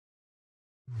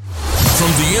From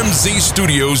the MZ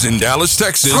Studios in Dallas,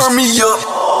 Texas. Turn me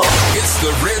up. It's the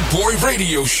Red Boy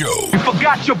Radio Show. You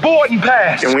forgot your boarding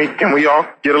pass. Can we all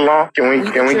get along? Can we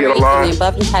get along? In the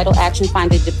above entitled action,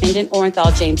 find the defendant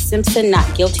Orenthal James Simpson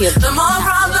not guilty of The more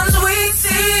problems we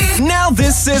see. Now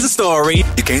this is a story.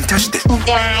 You can't touch this. Did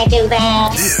I do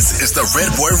that? This is the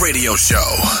Red Boy Radio Show.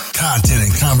 Content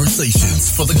and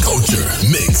conversations for the culture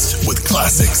mixed with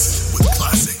classics.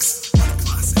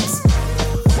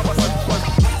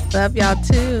 Love y'all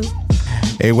too.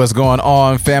 Hey, what's going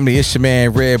on, family? It's your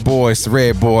man, Red Boy. It's the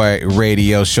Red Boy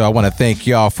Radio Show. I want to thank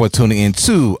y'all for tuning in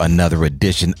to another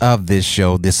edition of this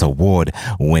show, this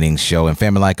award-winning show. And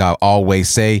family, like I always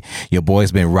say, your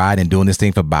boy's been riding and doing this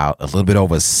thing for about a little bit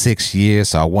over 6 years.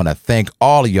 So I want to thank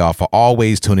all of y'all for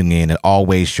always tuning in and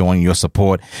always showing your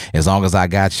support. As long as I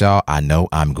got y'all, I know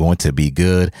I'm going to be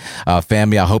good.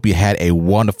 Family, I hope you had a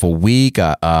wonderful week.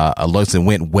 It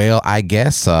went well, I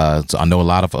guess. So I know a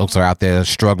lot of folks are out there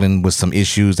struggling with some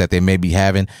issues that they may be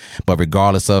having, but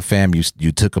regardless of, fam,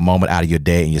 you took a moment out of your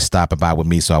day and you're stopping by with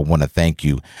me, so I want to thank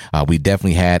you. We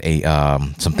definitely had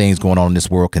some things going on in this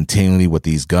world continually with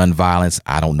these gun violence.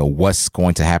 I don't know what's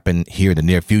going to happen here in the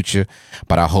near future,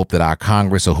 but I hope that our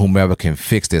Congress or whomever can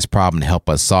fix this problem and help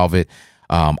us solve it.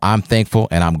 I'm thankful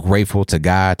and I'm grateful to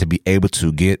God to be able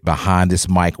to get behind this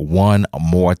mic one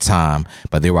more time.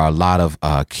 But there are a lot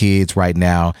of kids right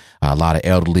now, a lot of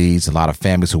elderlies, a lot of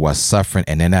families who are suffering,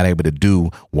 and they're not able to do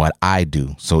what I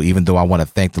do. So even though I want to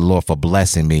thank the Lord for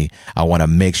blessing me, I want to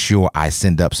make sure I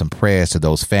send up some prayers to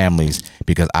those families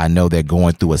because I know they're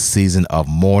going through a season of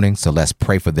mourning. So let's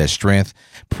pray for their strength.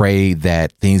 Pray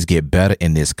that things get better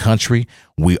in this country.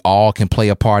 We all can play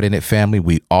a part in it, family.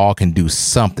 We all can do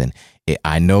something.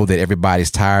 I know that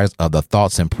everybody's tired of the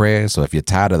thoughts and prayers. So if you're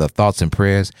tired of the thoughts and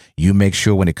prayers, you make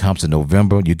sure when it comes to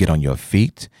November, you get on your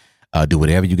feet, do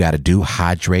whatever you got to do.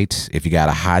 Hydrate if you got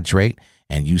to hydrate,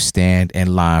 and you stand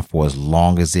in line for as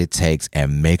long as it takes,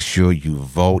 and make sure you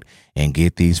vote and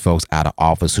get these folks out of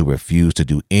office who refuse to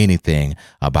do anything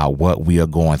about what we are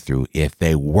going through. If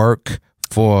they work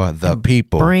for the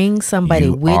people, bring somebody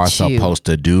you with are you. supposed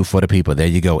to do for the people. There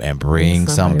you go. And bring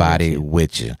somebody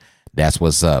with you. That's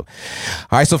what's up.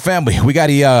 All right, so family, we got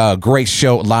a great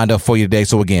show lined up for you today.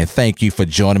 So again, thank you for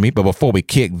joining me. But before we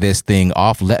kick this thing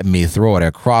off, let me throw it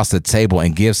across the table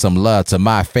and give some love to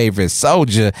my favorite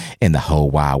soldier in the whole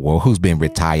wide world, who's been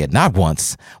retired not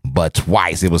once, but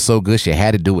twice. It was so good she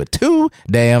had to do it 2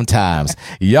 damn times.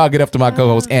 Y'all get up to my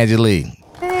co-host, Angelique.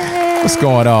 What's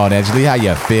going on, Angelique? How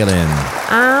you feeling?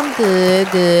 I'm good.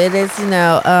 It's,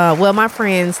 well, my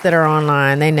friends that are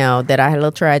online, they know that I had a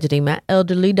little tragedy. My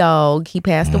elderly dog, he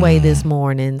passed away this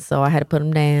morning, so I had to put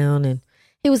him down, and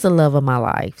he was the love of my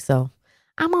life. So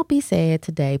I'm going to be sad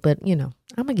today, but,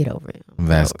 I'm going to get over it.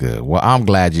 That's good. Well, I'm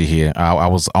glad you're here. I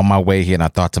was on my way here, and I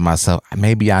thought to myself,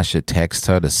 maybe I should text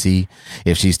her to see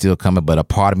if she's still coming, but a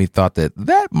part of me thought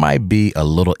that might be a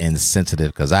little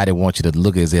insensitive because I didn't want you to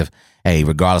look as if, hey,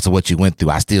 regardless of what you went through,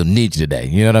 I still need you today.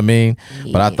 You know what I mean?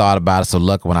 Yeah. But I thought about it. So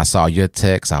look, when I saw your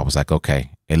text, I was like,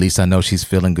 okay, at least I know she's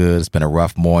feeling good. It's been a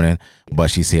rough morning, but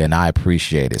she's here and I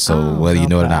appreciate it. So whether you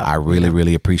know it or not, I really,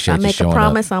 really appreciate you showing up. I make a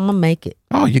promise I'm going to make it.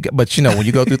 Oh, but when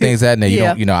you go through things that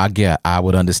day, I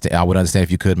would understand. I would understand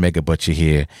if you couldn't make it, but you're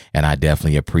here, and I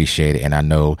definitely appreciate it. And I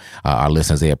know our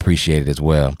listeners, they appreciate it as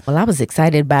well. Well, I was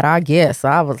excited about our guest, so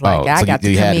I was like, I got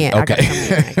to come in.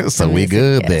 Okay, so we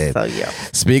good then. So yeah.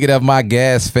 Speaking of my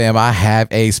guest, fam, I have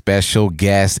a special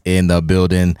guest in the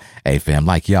building. Hey, fam,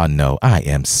 like y'all know, I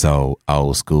am so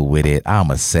old school with it.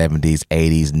 I'm a 70s,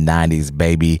 80s, 90s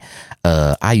baby.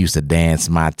 I used to dance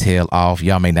my tail off.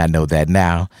 Y'all may not know that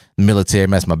now. Military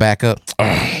messed my back up.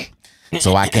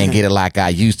 So I can't get it like I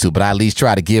used to, but I at least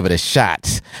try to give it a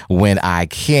shot when I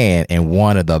can. And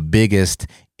one of the biggest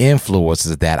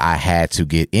influences that I had to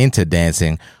get into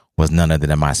dancing was none other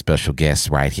than my special guest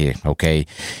right here. Okay.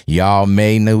 Y'all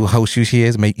may know who she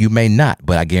is. You may not,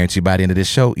 but I guarantee you by the end of this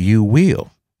show, you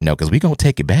will. Because we're going to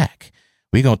take it back.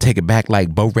 We're going to take it back like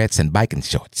barrettes and biking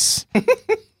shorts.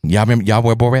 Y'all remember, y'all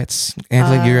wear barrettes?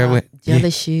 Angela, you ever?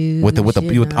 Jelly shoes. I'm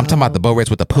talking about the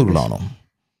barrettes with the poodle on them.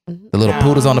 The little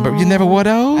poodles on the. You never wore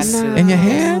those in your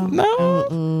hair? No.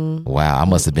 Mm-mm. Wow, I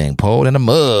must have been pulled in the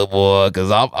mud, boy,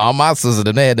 because all my sisters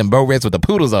they had them barrettes with the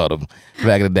poodles on them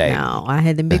back in the day. No, I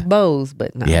had them big bows,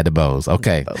 but no. You had the bows.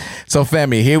 Okay. So,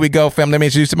 family, here we go, family. Let me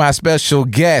introduce you to my special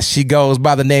guest. She goes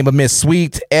by the name of Miss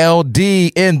Sweet LD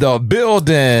in the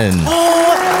building.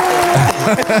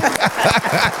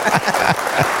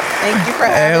 Thank you for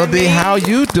having me. LD, how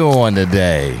you doing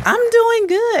today? I'm doing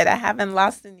good. I haven't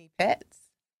lost any pets.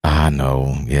 I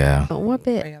know, yeah. What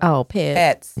pet? Oh,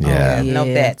 pets. Pets. Yeah. No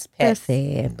pets. Pets. That's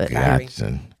sad, but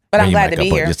gotcha. But I'm Bring your glad mic to be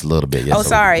up here. just a little bit. Just Oh, a little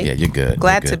sorry. bit. Yeah, you're good.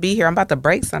 Glad You're to good. be here. I'm about to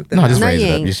break something. No, just No, raise you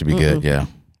it up. ain't. You should be good. Yeah.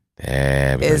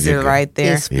 Yeah, Is you're it good. right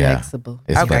there? It's flexible.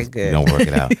 It's Okay, flexible. good. Don't work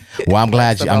it out. Well, I'm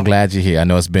glad you're here. I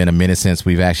know it's been a minute since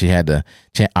we've actually had the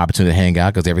opportunity to hang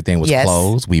out because everything was Yes.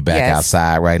 closed. We back Yes.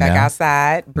 outside right Back now.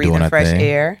 outside, breathing Doing our fresh thing.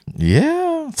 air.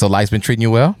 Yeah. So life's been treating you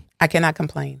well? I cannot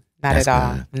complain. Not That's at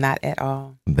all. good. Not at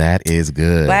all. That is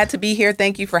good. Glad to be here.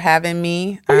 Thank you for having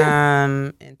me.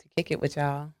 And to kick it with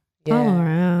y'all. Yeah. All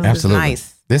right. This is Absolutely.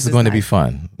 nice. This is going to be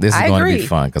fun. This is I going to be agree.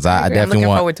 fun because I I agree. I'm definitely looking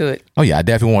want. forward to it. Oh yeah, I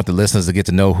definitely want the listeners to get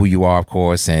to know who you are, of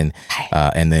course, and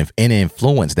the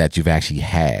influence that you've actually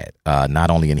had, not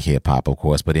only in hip hop, of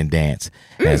course, but in dance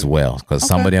as well. Because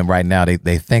some of them right now they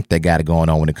think they got it going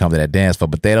on when it comes to that dance floor,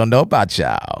 but they don't know about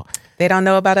y'all. They don't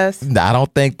know about us? I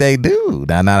don't think they do.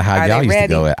 Not how Are y'all they used ready?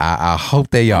 to go. I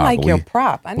hope they are. I like but your we-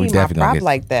 prop. I we need my definitely gonna prop get-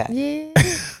 like that. Yeah.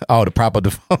 Oh, the prop of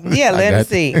the phone. Yeah, I let me got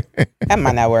see. That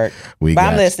might not work. We but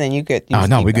I'm got you. listening. You could. Oh,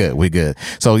 no, we're good. We're good.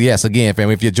 So, yes, again,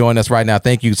 family, if you're joining us right now,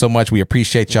 thank you so much. We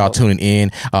appreciate y'all tuning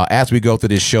in. As we go through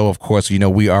this show, of course,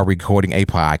 we are recording a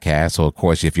podcast. So, of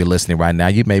course, if you're listening right now,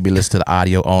 you may be listening to the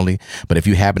audio only. But if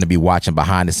you happen to be watching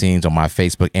behind the scenes on my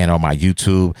Facebook and on my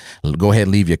YouTube, go ahead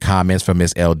and leave your comments for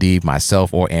Miss LD,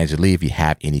 myself, or Angela. If you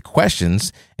have any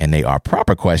questions, and they are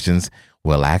proper questions,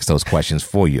 we'll ask those questions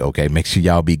for you, okay? Make sure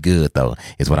y'all be good, though,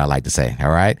 is what I like to say, all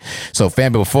right? So,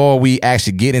 family, before we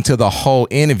actually get into the whole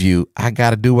interview, I got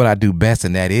to do what I do best,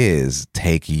 and that is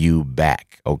take you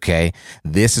back, okay?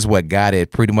 This is what got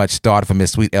it pretty much started for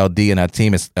Miss Sweet LD and her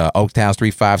team. It's Oaktown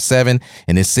 357,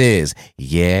 and this is,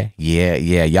 yeah.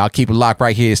 Y'all keep it locked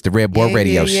right here. It's the Red Boy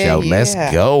Radio Show. Let's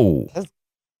go.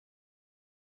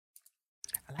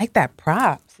 I like that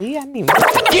prop. See, I mean,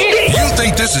 You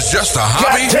think this is just a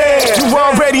hobby? Goddamn, you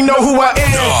already know who I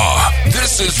am. Nah,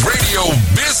 this is radio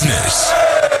business.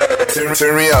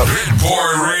 Turn me up. Red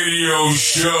Boy Radio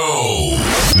Show.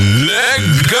 Let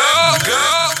go.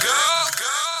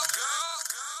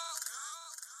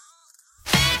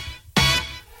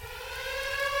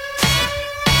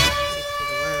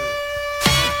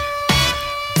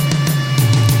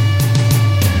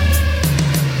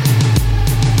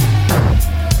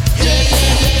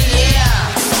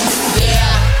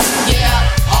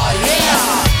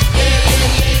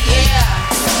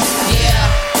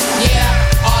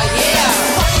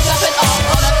 Party jumping off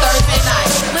on a Thursday night.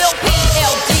 Lil P,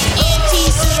 LD, NT,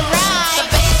 to the right.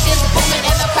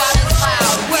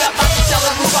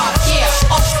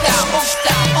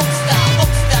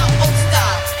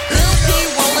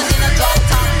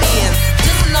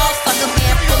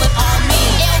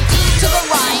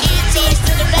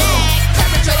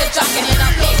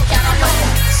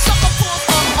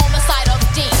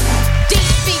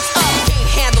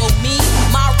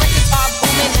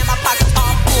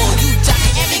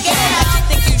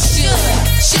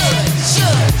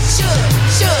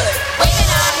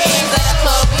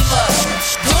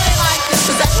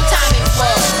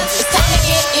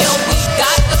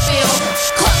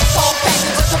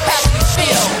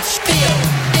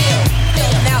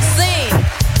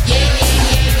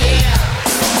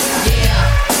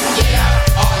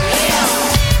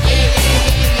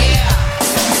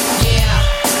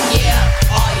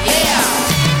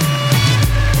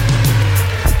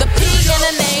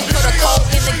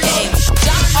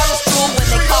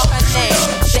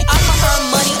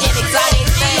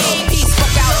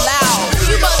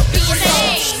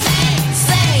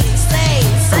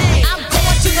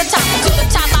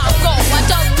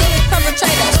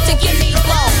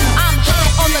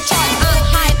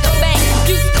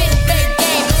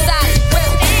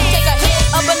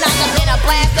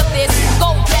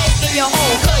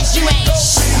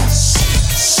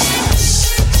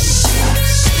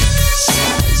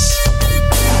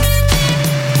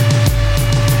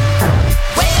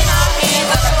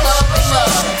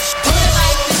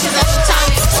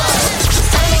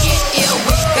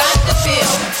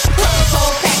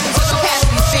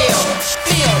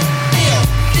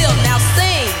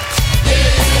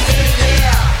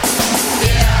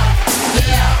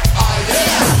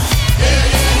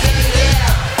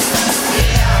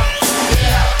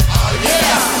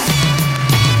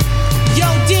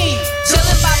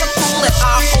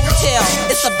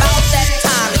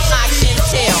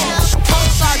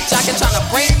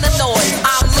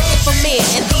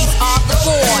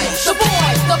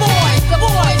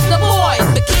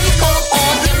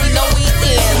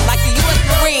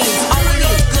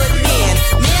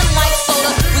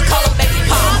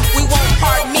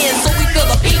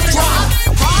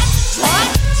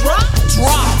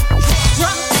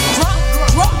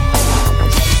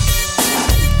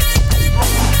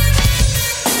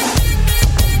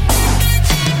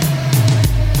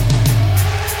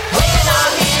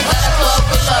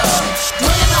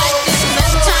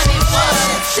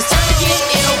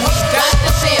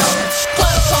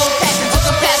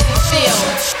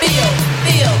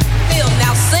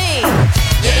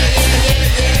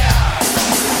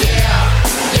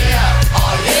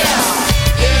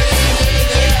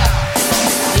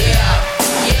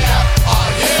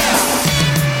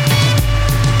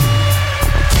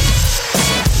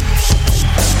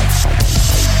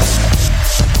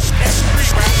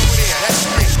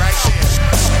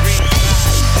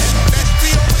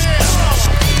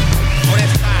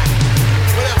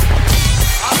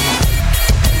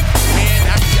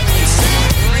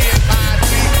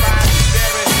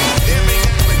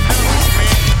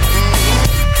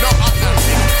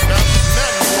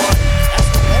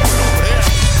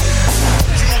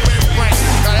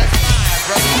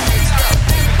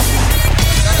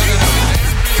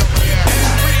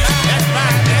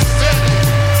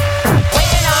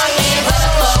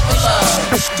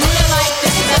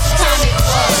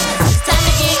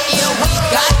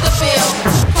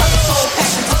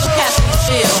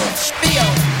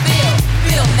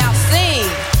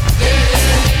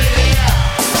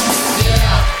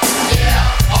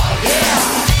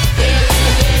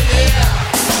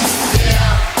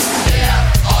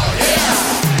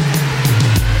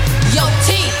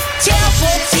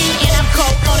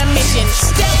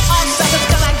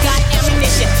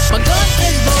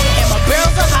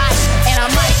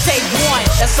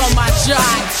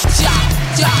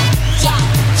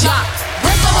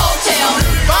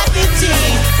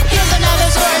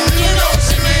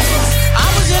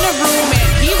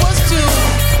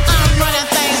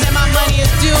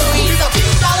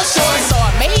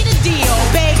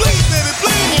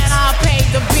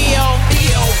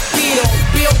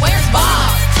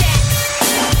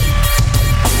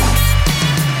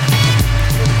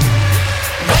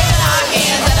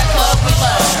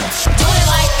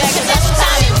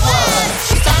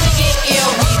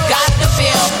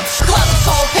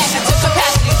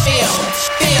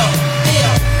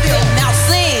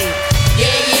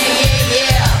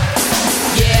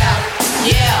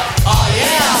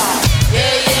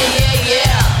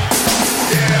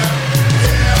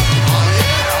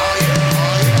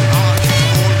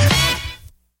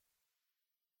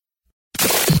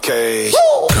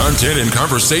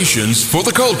 conversations for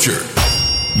the culture.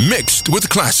 Mixed with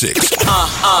classics.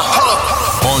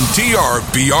 On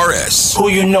TRBRS. Who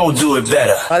you know do it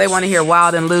better? Oh, they want to hear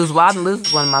Wild and Loose. Wild and Loose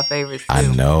is one of my favorites, too. I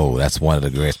know. That's one of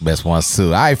the best ones, too.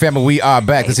 All right, family, we are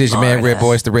back. This is your man, Red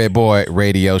Boy. It's the Red Boy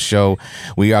Radio Show.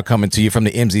 We are coming to you from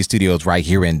the MZ Studios right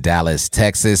here in Dallas,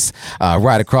 Texas.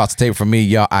 Right across the table from me,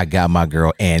 y'all, I got my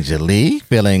girl, Angelique,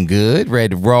 feeling good,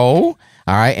 ready to roll.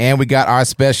 All right, and we got our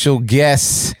special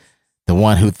guest, the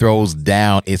one who throws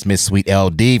down. It's Miss Sweet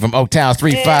LD from Oaktown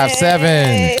 357.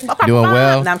 Hey. Doing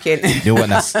well? No, I'm kidding. Doing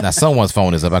now, someone's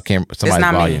phone is up. I can't. Somebody's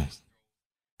not me. volume.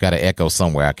 Got an echo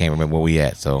somewhere. I can't remember where we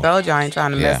at. So Told you I ain't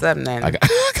trying to mess up nothing. I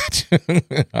got you.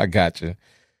 I got you.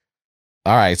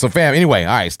 All right, so fam. Anyway,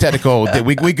 all right, it's technical.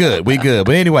 we good.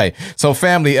 But anyway, so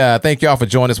family, thank y'all for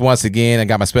joining us once again. I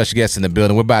got my special guest in the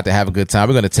building. We're about to have a good time.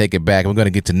 We're going to take it back. We're going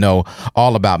to get to know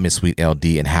all about Miss Sweet LD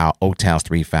and how Oaktown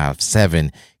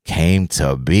 357 came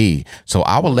to be. So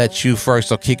I will let you first.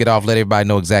 So kick it off. Let everybody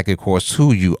know exactly, of course,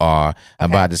 who you are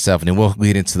about yourself, and then we'll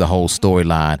get into the whole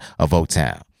storyline of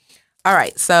Oaktown. All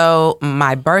right, so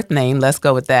my birth name, let's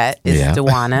go with that, is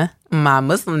Dewana. My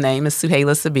Muslim name is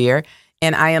Suhaila Sabir.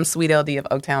 And I am Sweet LD of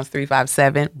Oaktown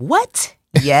 357. What?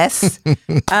 Yes.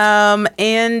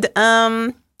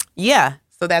 Yeah.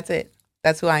 So that's it.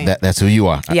 That's who I am. That's who you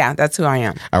are. Yeah, that's who I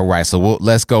am. All right. So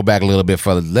let's go back a little bit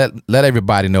further. Let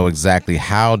everybody know exactly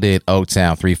how did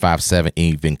Oaktown 357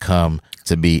 even come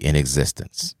to be in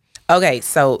existence? Okay,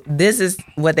 so this is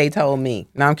what they told me.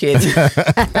 No, I'm kidding.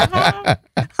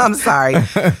 I'm sorry.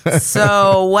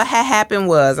 So what had happened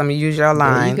was, I'm going to use your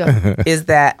line, is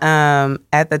that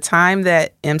at the time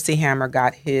that MC Hammer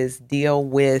got his deal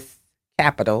with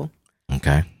Capitol,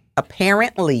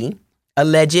 apparently,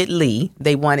 allegedly,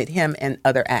 they wanted him and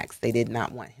other acts. They did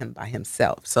not want him by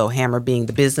himself. So Hammer, being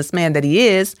the businessman that he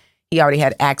is, he already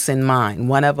had acts in mind.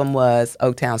 One of them was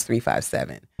Oaktown's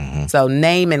 357. So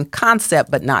name and concept,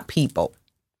 but not people.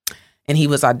 And he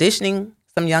was auditioning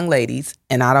some young ladies,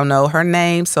 and I don't know her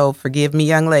name, so forgive me,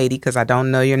 young lady, because I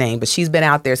don't know your name. But she's been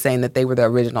out there saying that they were the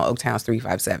original Oaktown's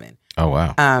 357. Oh,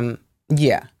 wow.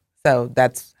 Yeah. So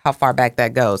that's how far back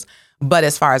that goes. But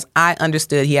as far as I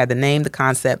understood, he had the name, the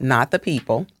concept, not the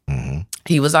people.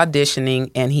 He was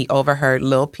auditioning, and he overheard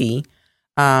Lil P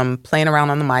playing around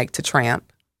on the mic to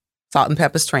Tramp, Salt and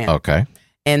Pepper's Tramp. Okay.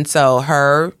 And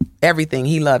so everything,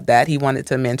 he loved that. He wanted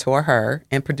to mentor her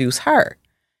and produce her.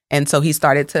 And so he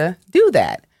started to do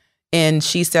that. And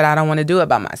she said, I don't want to do it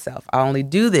by myself. I only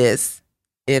do this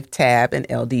if Tab and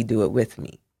LD do it with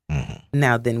me.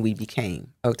 Now, then we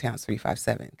became Oaktown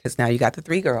 357, because now you got the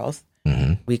three girls.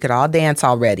 We could all dance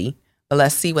already, but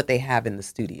let's see what they have in the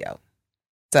studio.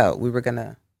 So we were going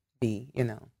to be,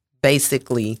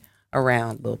 basically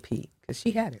around Lil P, because she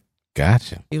had it.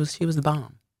 Gotcha. She was the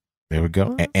bomb. There we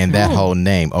go. And that whole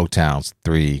name, Oaktown's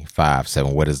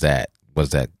 357, what is that? What's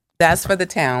that? That's for the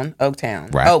town,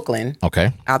 Oaktown, right. Oakland.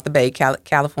 Okay. Out the Bay,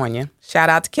 California. Shout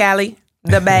out to Cali,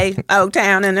 the Bay,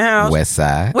 Oaktown in the house. West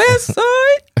Side.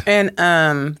 And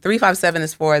 357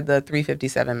 is for the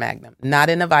 357 Magnum. Not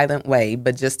in a violent way,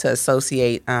 but just to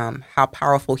associate how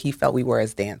powerful he felt we were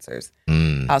as dancers.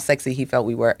 How sexy he felt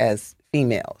we were as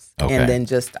females. Okay. And then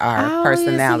just our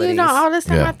personalities. Yeah, all this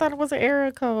time I thought it was an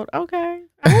area code. Okay.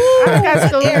 I got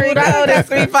schooled. Area code is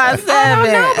 357. I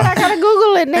don't know, but I gotta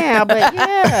Google it now. But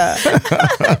yeah.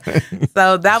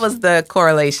 So that was the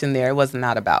correlation there. It was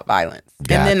not about violence.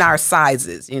 Gotcha. And then our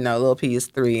sizes, Lil P is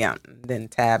 3, then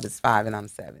Tab is 5, and I'm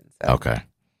 7. So. Okay.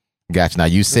 Gotcha. Now,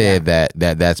 you said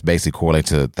that's basically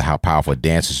correlated to how powerful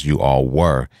dancers you all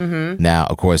were. Now,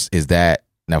 of course, is that,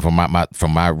 now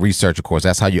from my research, of course,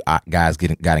 that's how you guys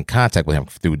got in contact with him,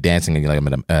 through dancing and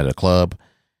like at a club?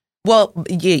 Well,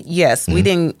 yes. We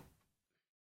didn't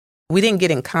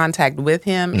get in contact with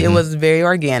him. It was very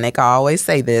organic. I always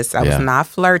say this. I was not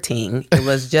flirting. It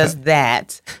was just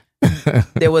that.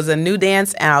 There was a new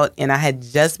dance out, and I had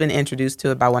just been introduced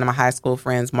to it by one of my high school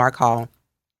friends, Mark Hall.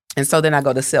 And so then I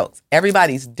go to Silks.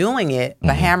 Everybody's doing it,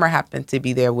 but Hammer happened to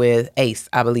be there with Ace.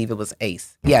 I believe it was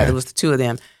Ace. Okay. Yeah, it was the two of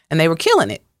them, and they were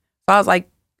killing it. So I was like,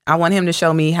 I want him to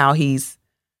show me how he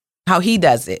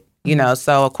does it.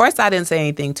 So of course I didn't say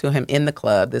anything to him in the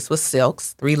club. This was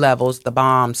Silks, 3 levels, the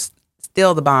bomb,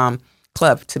 still the bomb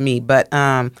club to me. But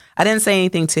I didn't say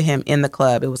anything to him in the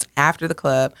club. It was after the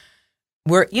club.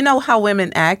 How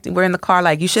women act. We're in the car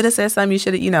like, you should have said something, you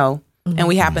should have, And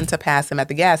we happened to pass him at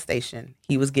the gas station.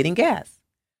 He was getting gas.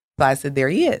 So I said, there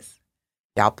he is.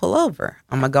 Y'all pull over.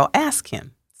 I'm going to go ask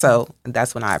him. So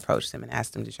that's when I approached him and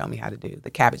asked him to show me how to do the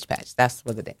Cabbage Patch. That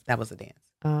was a dance.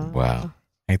 Wow.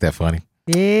 Ain't that funny?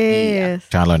 Yes.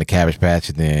 Trying to learn the Cabbage Patch,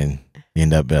 and then You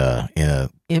end up in a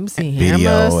MC video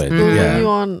Hammer and- yeah. you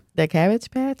on the Cabbage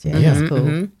Patch? Yeah, Yeah. that's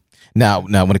cool. Now,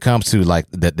 when it comes to like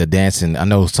the dancing, I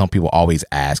know some people always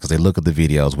ask because they look at the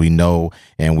videos. We know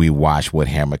and we watch what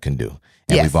Hammer can do.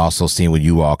 And Yes. we've also seen what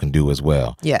you all can do as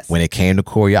well. Yes. When it came to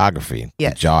choreography,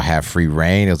 Yes. did y'all have free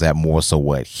reign? Or was that more so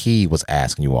what he was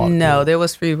asking you all to No, do? there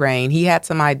was free reign. He had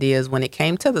some ideas when it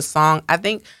came to the song. I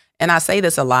think, and I say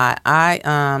this a lot, I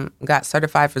got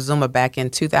certified for Zumba back in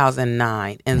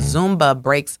 2009. And Zumba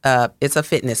breaks up, it's a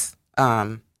fitness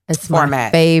It's my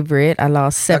format. favorite. I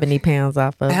lost 70 pounds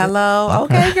off of it. Hello.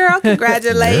 Okay, girl.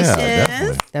 Congratulations. Yeah,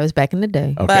 definitely. That was back in the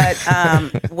day. Okay.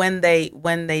 But when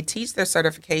they teach their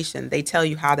certification, they tell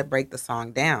you how to break the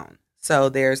song down. So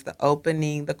there's the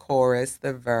opening, the chorus,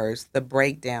 the verse, the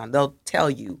breakdown. They'll tell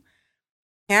you.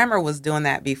 Hammer was doing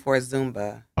that before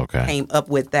Zumba Okay. came up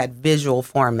with that visual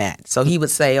format. So he would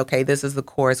say, okay, this is the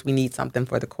chorus. We need something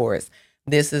for the chorus.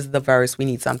 This is the verse. We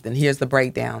need something. Here's the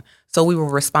breakdown. So we were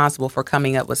responsible for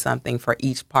coming up with something for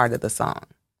each part of the song.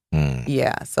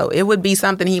 Yeah. So it would be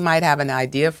something he might have an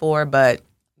idea for, but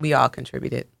we all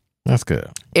contributed. That's good.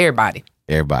 Everybody.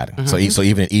 So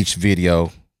even each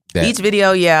video. Each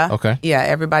video, yeah. Okay. Yeah,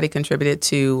 everybody contributed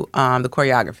to the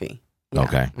choreography. Yeah.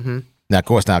 Okay. Now, of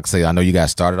course, now I know you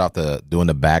guys started off doing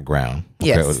the background.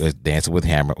 Yes. with Dancing with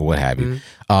Hammer or what have you.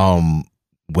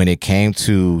 When it came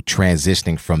to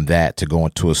transitioning from that to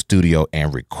going to a studio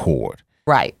and record,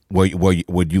 Right. were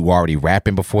you already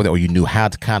rapping before that, or you knew how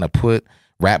to kind of put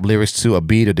rap lyrics to a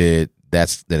beat, or did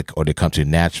it come to you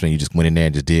naturally? And you just went in there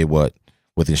and just did what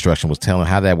the instruction was telling?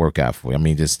 How did that work out for you? I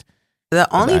mean, just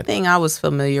The only thing I was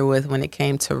familiar with when it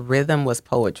came to rhythm was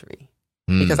poetry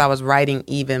because I was writing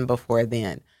even before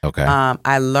then. okay.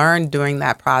 I learned during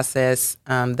that process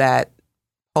that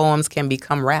poems can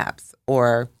become raps,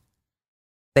 or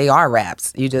they are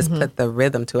raps. You just put the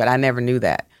rhythm to it. I never knew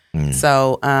that.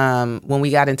 So when we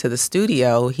got into the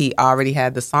studio, he already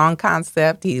had the song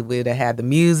concept. He would have had the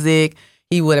music.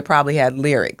 He would have probably had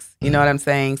lyrics. You know what I'm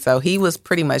saying? So he was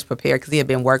pretty much prepared because he had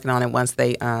been working on it once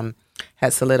they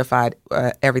had solidified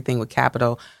everything with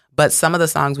Capitol. But some of the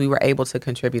songs we were able to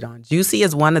contribute on. Juicy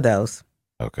is one of those.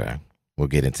 Okay. We'll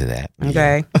get into that.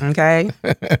 Okay. Okay.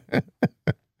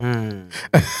 I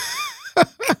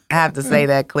have to say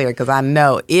that clear because I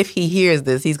know if he hears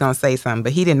this, he's going to say something.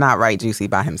 But he did not write Juicy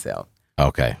by himself.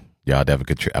 Okay. Y'all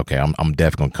definitely okay. I'm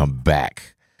definitely going to come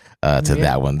back to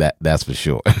that one. That's for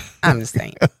sure. I'm just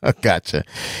saying. Gotcha.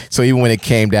 So even when it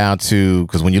came down to,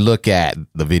 because when you look at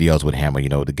the videos with Hammer,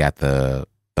 they got the,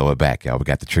 throw it back, y'all. We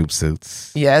got the troop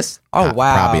suits. Yes. Oh,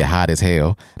 wow. Probably hot as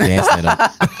hell. Dancing in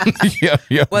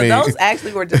them. Well, those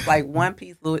actually were just like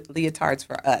one-piece leotards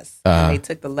for us. And they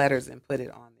took the letters and put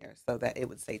it on there so that it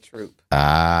would say troop.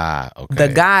 Okay.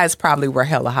 The guys probably were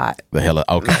hella hot.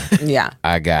 Okay. Yeah.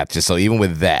 I got you. So even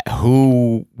with that,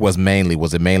 who was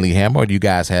it mainly Hammer, or you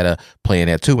guys had a play in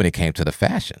that too when it came to the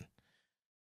fashion?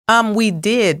 We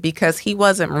did because he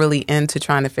wasn't really into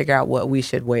trying to figure out what we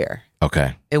should wear.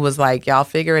 Okay. It was like, y'all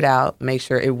figure it out, make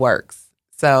sure it works.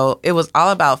 So it was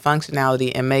all about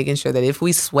functionality and making sure that if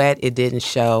we sweat, it didn't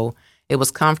show. It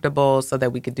was comfortable so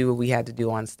that we could do what we had to do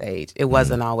on stage. It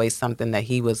wasn't always something that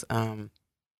he was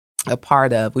a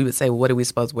part of. We would say, well, what are we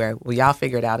supposed to wear? Well, y'all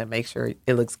figure it out and make sure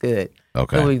it looks good.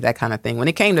 Okay. It would be that kind of thing. When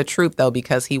it came to troop, though,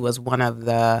 because he was one of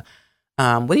the,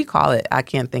 what do you call it? I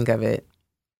can't think of it.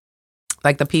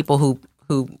 Like the people who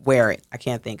wear it. I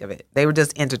can't think of it. They were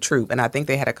just into troop. And I think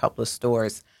they had a couple of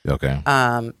stores Okay.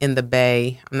 in the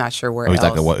Bay. I'm not sure where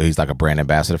else. He's like a brand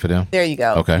ambassador for them? There you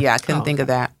go. Okay. Yeah, I couldn't think of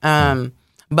that.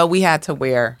 But we had to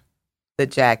wear the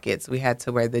jackets. We had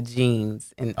to wear the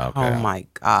jeans. And oh my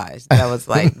gosh, that was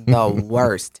like the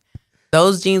worst.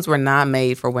 Those jeans were not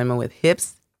made for women with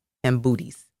hips and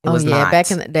booties. It was not.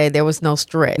 Back in the day, there was no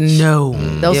stretch. No.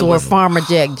 Those were Farmer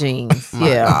Jack jeans.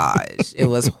 My gosh, it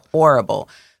was horrible.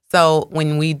 So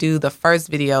when we do the first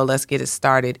video, Let's Get It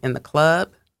Started in the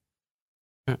club.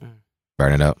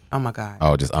 Burning up? Oh my God.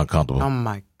 Oh, just uncomfortable. Oh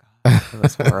my God. It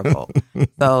was horrible.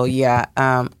 So yeah,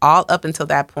 all up until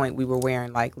that point, we were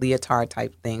wearing like leotard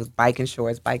type things, biking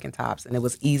shorts, biking tops, and it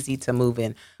was easy to move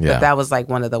in. Yeah. But that was like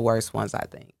one of the worst ones, I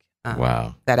think.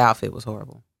 Wow. That outfit was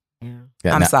horrible.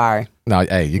 Yeah, I'm sorry. No,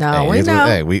 hey, we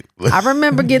know. I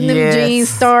remember getting them Yes. jeans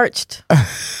starched.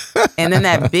 And then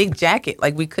that big jacket,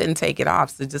 like we couldn't take it off.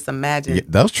 So just imagine. Yeah,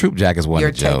 those troop jackets weren't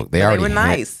a joke. They were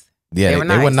nice. Yeah, they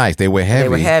were nice. They were heavy. They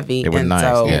were heavy. They were and nice.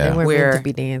 So yeah. They weren't meant to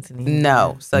be dancing. Either.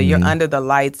 No. So you're under the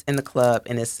lights in the club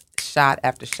and it's shot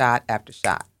after shot after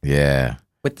shot Yeah.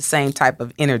 with the same type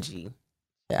of energy.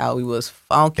 Yeah, we was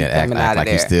funky And coming out of like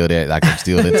there. you're still there, like you're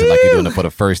still into, like you're doing it for the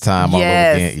first time all over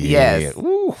again. Yes.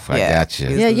 Ooh, I got you.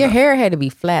 Yeah, your hair had to be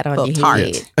flat on your tart.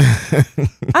 head.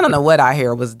 I don't know what our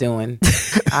hair was doing.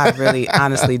 I really,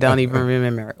 honestly don't even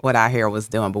remember what our hair was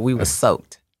doing, but we were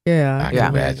soaked. Yeah. I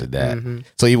can imagine that.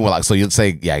 So even like, so you'd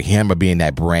say, him being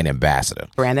that brand ambassador.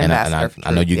 Brand And ambassador.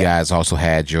 I know you guys also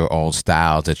had your own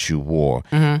styles that you wore.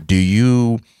 Do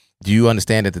you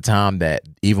understand at the time that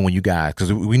even when you guys,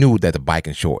 because we knew that the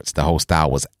biking shorts, the whole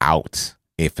style was out,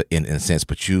 if in a sense,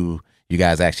 but you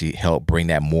guys actually helped bring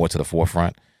that more to the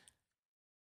forefront?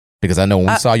 Because I know when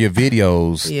we saw your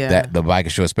videos, that the biking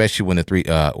shorts, especially when the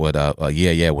with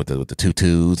the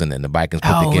tutus and then the bikings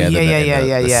put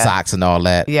together, the socks and all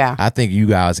that. Yeah, I think you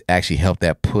guys actually helped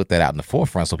put that out in the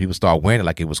forefront, so people start wearing it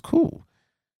like it was cool.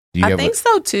 I think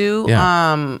so too.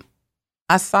 Yeah.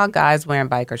 I saw guys wearing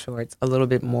biker shorts a little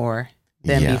bit more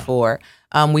than before.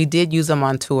 We did use them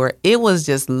on tour. It was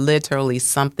just literally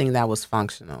something that was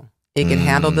functional. It could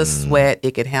handle the sweat.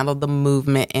 It could handle the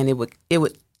movement, and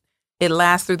it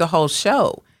lasts through the whole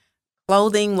show.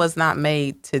 Clothing was not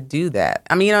made to do that.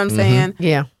 I mean, you know what I'm saying?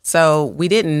 Yeah. So we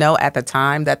didn't know at the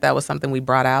time that was something we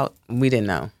brought out. We didn't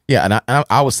know. Yeah, and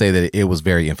I would say that it was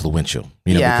very influential,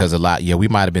 because we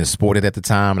might have been sported at the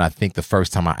time, and I think the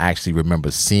first time I actually remember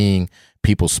seeing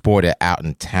people sported out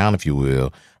in town, if you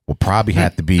will probably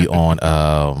have to be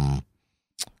on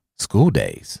School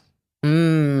Days.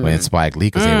 When Spike Lee,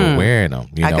 because they were wearing them.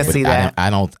 I can see that. I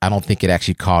don't think it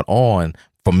actually caught on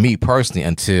for me personally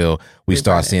until we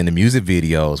started seeing the music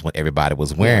videos when everybody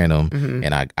was wearing them,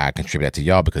 and I contribute that to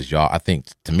y'all because y'all, I think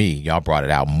to me, y'all brought it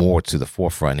out more to the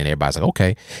forefront, and everybody's like,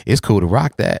 okay, it's cool to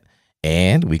rock that,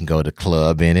 and we can go to the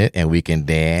club in it, and we can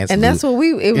dance. And that's what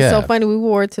it was so funny. We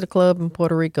wore it to the club in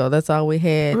Puerto Rico. That's all we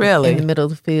had. Really? In the middle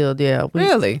of the field, yeah.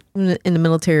 Really? In the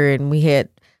military, and we had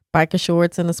biker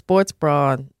shorts and a sports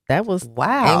bra. And that was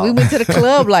wow. And we went to the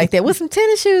club like that with some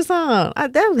tennis shoes on.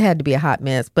 That had to be a hot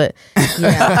mess, but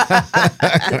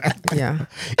yeah.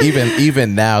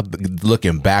 Even now,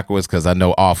 looking backwards, because I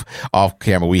know off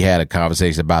camera we had a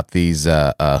conversation about these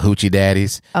hoochie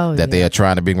daddies they are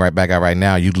trying to bring right back out right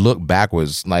now. You look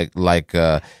backwards, like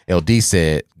LD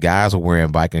said, guys were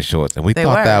wearing biking shorts, and we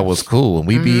thought that was cool, and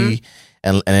we be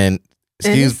and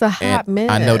it's a hot mess.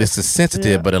 I know this is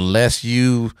sensitive, but unless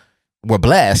you were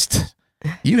blessed,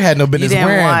 you had no business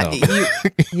wearing them.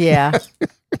 Yeah.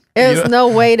 There's no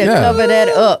way to cover that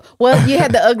up. Well, you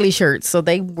had the ugly shirts, so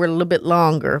they were a little bit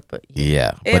longer. But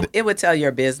it would tell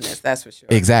your business, that's for sure.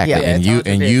 Exactly, and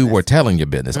you were telling your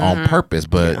business on purpose,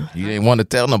 but you didn't want to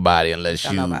tell nobody unless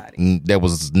that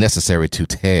was necessary to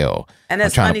tell. And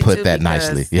that's I'm trying to put that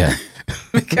nicely. Yeah,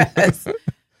 because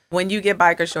when you get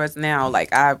biker shorts now,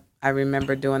 like I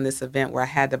remember doing this event where I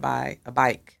had to buy a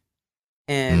bike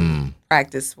and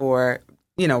practice for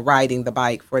riding the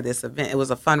bike for this event. It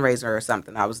was a fundraiser or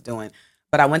something I was doing.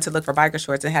 But I went to look for biker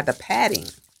shorts and had the padding.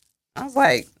 I was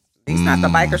like, these not the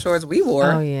biker shorts we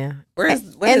wore. Oh, yeah.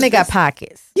 And they got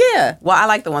pockets. Yeah. Well, I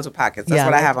like the ones with pockets. That's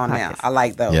what I have on now. I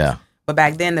like those. Yeah. But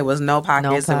back then, there was no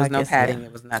pockets. There was no padding. Yeah.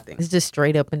 It was nothing. It's just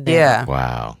straight up and down. Yeah.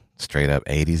 Wow. Straight up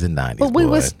 80s and 90s. But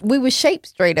we was shaped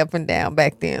straight up and down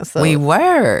back then. So we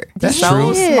were. That's so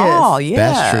true. Small. Yeah.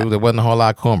 That's true. There wasn't a whole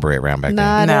lot of cornbread around back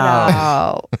then. Not at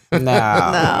all. No,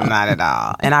 not at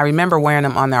all. And I remember wearing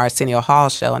them on the Arsenio Hall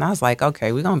show, and I was like,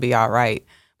 okay, we're gonna be all right.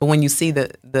 But when you see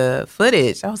the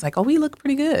footage, I was like, oh, we look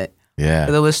pretty good. Yeah.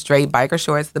 There was straight biker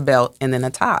shorts, the belt, and then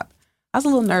the top. I was a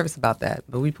little nervous about that,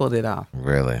 but we pulled it off.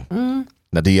 Really? Mm-hmm.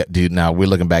 Now, now we're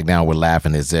looking back now, we're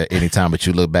laughing. Is there any time that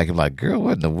you look back and like, girl,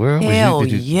 what in the world?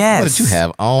 Yes. What did you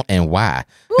have on and why?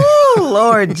 Ooh,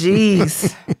 Lord,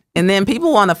 jeez. And then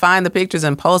people want to find the pictures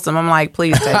and post them. I'm like,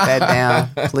 please take that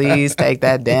down. Please take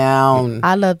that down.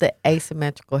 I love the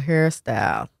asymmetrical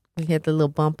hairstyle. We had the little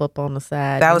bump up on the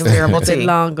side. That was terrible T.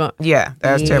 Yeah,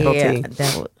 that was terrible T.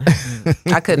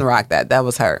 I couldn't rock that. That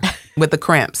was her with the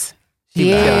crimps.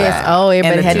 Yes. Oh,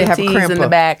 everybody had to have a crimp in the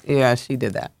back. Yeah, she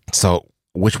did that. So,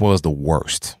 which was the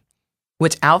worst?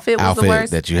 Which outfit was the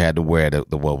worst? That you had to wear? The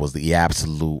what was the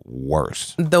absolute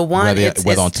worst? The one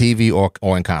whether on TV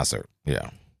or in concert. Yeah.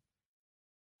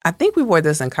 I think we wore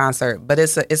this in concert, but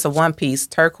it's a one piece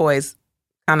turquoise,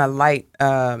 kind of light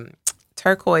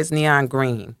turquoise neon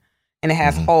green, and it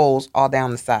has holes all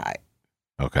down the side.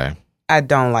 Okay. I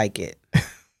don't like it.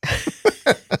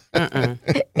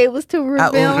 It was too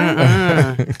revealing.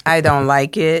 I don't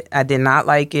like it. I did not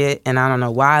like it, and I don't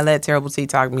know why I let Terrible T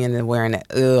talk me into wearing it.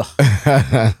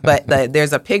 Ugh. But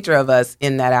there's a picture of us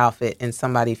in that outfit, and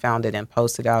somebody found it and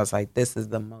posted it. I was like, "This is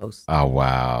the most." Oh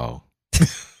wow.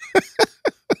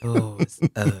 Oh, it's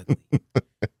ugly.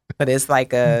 But it's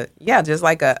like just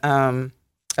like a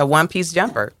a one-piece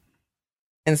jumper.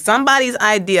 And somebody's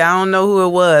idea, I don't know who it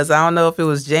was. I don't know if it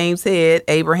was James Head,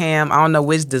 Abraham. I don't know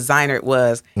which designer it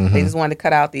was. They just wanted to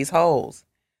cut out these holes.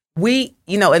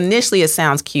 Initially it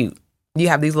sounds cute. You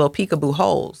have these little peekaboo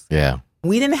holes. Yeah.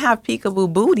 We didn't have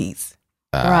peekaboo booties.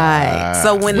 Right.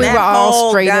 So when we that were all hole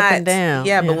straight got, up and down.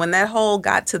 Yeah, but when that hole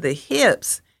got to the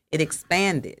hips, it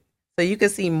expanded. So you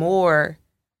could see more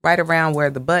right around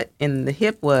where the butt and the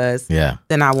hip was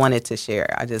than I wanted to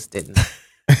share. I just didn't.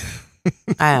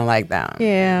 I didn't like that one.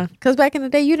 Yeah, because back in the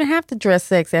day, you didn't have to dress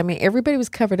sexy. I mean, everybody was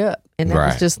covered up, and that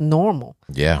was just normal.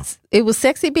 Yeah. It was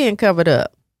sexy being covered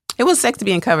up. It was sexy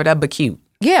being covered up, but cute.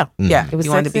 Yeah. Yeah, It was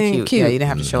you wanted to sexy be and cute. Yeah, you didn't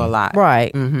have to show a lot.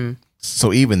 Right. Mm-hmm.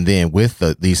 So even then, with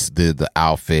the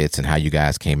outfits and how you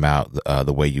guys came out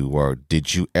the way you were,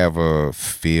 did you ever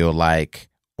feel like,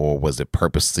 or was it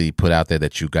purposely put out there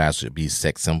that you guys should be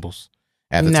sex symbols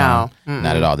at the time?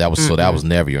 Not at all. That was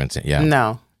never your intent. Yeah.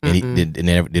 No. And did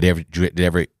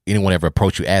anyone ever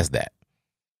approach you as that?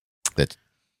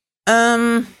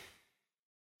 I'm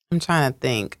trying to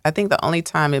think. I think the only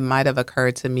time it might have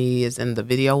occurred to me is in the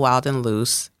video Wild and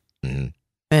Loose. Mm-hmm.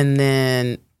 And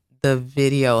then the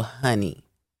video Honey.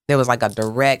 There was like a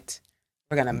direct,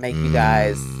 we're going to make you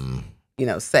guys,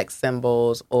 sex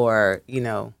symbols or,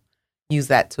 use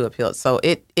that to appeal. So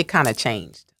it kind of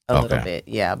changed a little bit.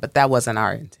 Yeah, but that wasn't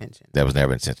our intention. That was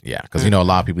never intention. Yeah, because a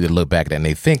lot of people that look back at that and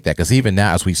they think that, because even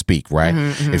now as we speak, right?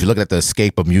 If you look at the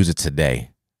escape of music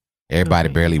today, everybody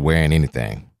barely wearing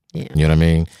anything. Yeah. You know what I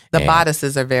mean? The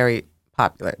bodices are very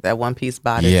popular. That one-piece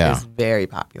bodice is very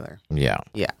popular. Yeah.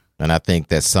 Yeah. And I think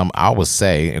that I would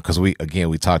say, because we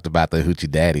talked about the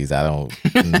hoochie daddies. I don't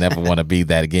never want to be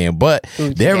that again. But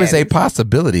there is a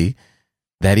possibility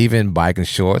that even biking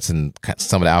shorts and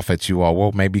some of the outfits you all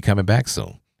wore may be coming back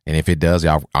soon. And if it does,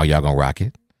 are y'all going to rock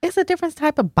it? It's a different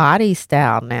type of body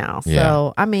style now.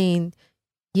 So, I mean,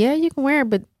 yeah, you can wear it,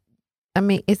 but I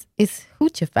mean, it's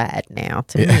hoochified now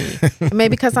to me.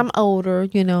 Maybe because I'm older,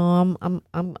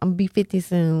 I'm be 50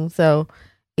 soon. So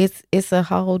it's a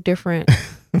whole different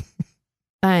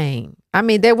thing. I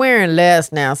mean, they're wearing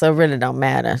less now, so it really don't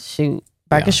matter. Shoot,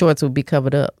 biking shorts would be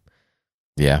covered up.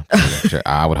 Yeah, sure.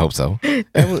 I would hope so.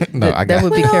 That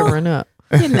would be covering up.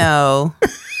 I'm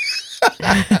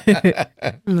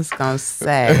just gonna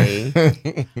say,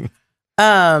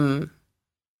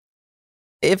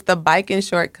 if the biking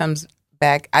short comes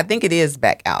back, I think it is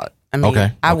back out. I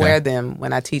mean, I wear them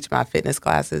when I teach my fitness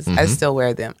classes. I still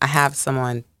wear them. I have some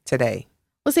on today.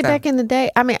 Well, see, back in the day,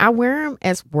 I mean, I wear them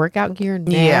as workout gear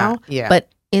now. Yeah. But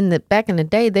back in the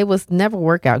day, they was never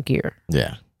workout gear.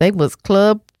 Yeah. They was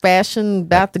club fashion,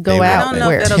 about to go out. I don't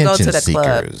know if it'll go to the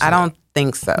club. I don't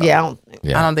think so. Yeah. I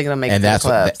don't think it'll make it to the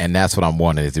clubs. And that's what I'm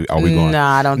wondering. Are we going? No,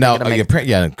 I don't think it'll make it.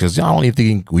 Yeah, because I don't even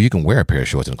think you can wear a pair of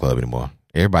shorts in the club anymore.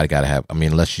 Everybody got to have,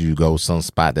 unless you go some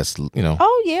spot that's,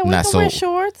 Oh, yeah, we not can wear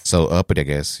shorts. So uppity, I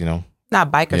guess,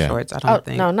 Not biker shorts, I don't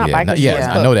think. No, not biker shorts.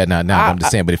 Yeah, I know that now. I'm just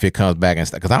saying, but if it comes back and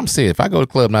stuff, because I'm serious, if I go to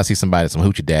the club and I see somebody, some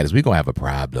hoochie daddies, we're going to have a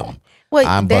problem. Well,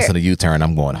 I'm busting a U-turn,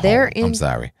 I'm going home. I'm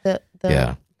sorry.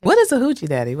 Yeah. What is a hoochie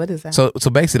daddy? What is that? So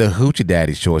basically, the hoochie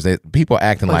daddy shorts, people are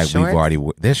acting like shorts? we've already.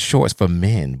 They're shorts for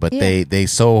men, but they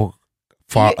so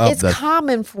far up. It's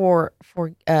common for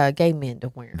gay men to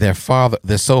wear. They're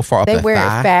so far up. They the wear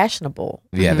thigh. it fashionable.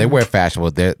 Yeah, they wear it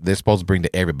fashionable. They're supposed to bring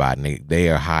to everybody. And they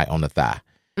are high on the thigh,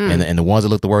 and the ones that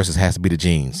look the worst has to be the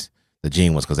jeans, the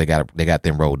jean ones, because they got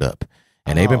them rolled up,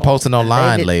 and they've been posting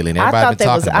online lately, and everybody's been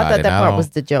talking about it. I thought that part was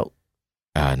the joke.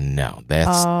 No,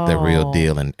 that's the real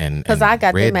deal, and I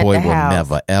got Red them at Boy the will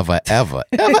house.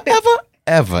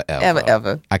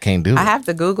 ever. I can't do it. I have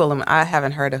to Google them. I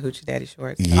haven't heard of hoochie daddy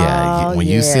shorts. Yeah, when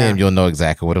you see them, you'll know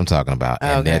exactly what I'm talking about.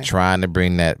 And they're trying to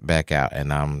bring that back out,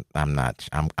 and I'm not.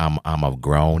 I'm a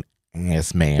grown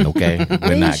ass man. Okay,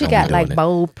 we're not. She got like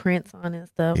bold prints on and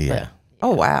stuff. Yeah.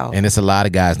 Oh wow. And it's a lot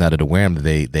of guys now that are wearing them.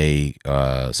 They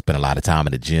spend a lot of time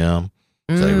in the gym,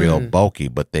 so they're real bulky,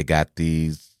 but they got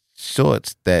these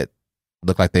shorts that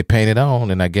look like they painted on,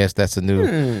 and I guess that's a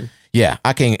new. Yeah,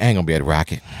 I ain't gonna be able to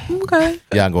rock it. Okay,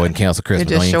 y'all can go ahead and cancel Christmas.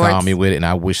 Don't even call me with it, and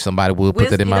I wish somebody would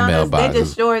put that in my mailbox. They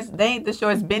just shorts. They ain't the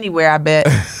shorts Benny wear. I bet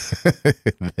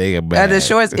they are bad. The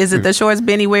shorts. Is it the shorts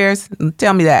Benny wears?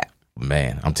 Tell me that.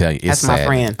 Man, I'm telling you, it's that's sad. My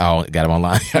friend. Oh, got him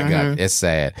online. It's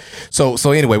sad. So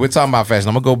anyway, we're talking about fashion.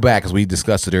 I'm gonna go back because we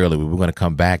discussed it earlier. We're gonna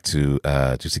come back to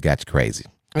Juicy Got You Crazy,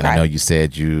 and I know you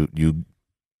said you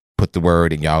put the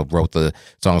word and y'all wrote the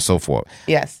song and so forth.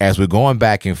 Yes. As we're going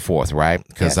back and forth, right?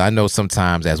 Because I know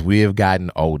sometimes as we have gotten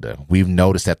older, we've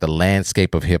noticed that the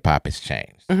landscape of hip hop has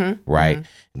changed, right?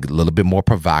 A little bit more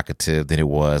provocative than it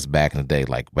was back in the day.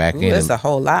 Like back in, it's a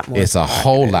whole lot more. It's a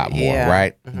whole lot more, Yeah.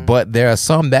 right? But there are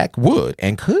some that would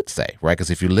and could say, right?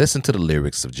 Because if you listen to the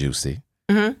lyrics of Juicy,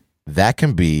 that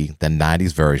can be the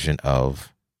 90s version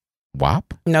of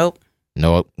WAP. Nope.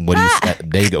 No, what do you say?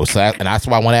 There you go. So and that's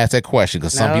why I want to ask that question,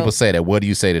 because some people say that. What do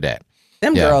you say to that?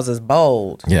 Them girls is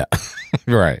bold. Yeah.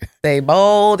 Right. They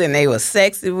bold and they was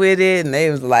sexy with it, and they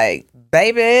was like,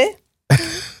 baby,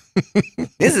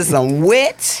 this is some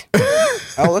wit.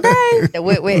 Okay. The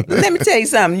wit. Let me tell you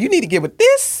something. You need to get with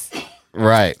this.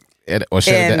 Right. And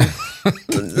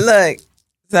look,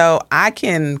 so I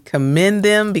can commend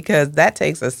them because that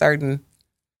takes a certain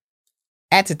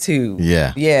attitude.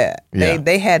 Yeah. Yeah.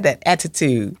 They had that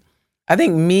attitude. I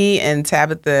think me and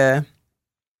Tabitha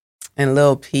and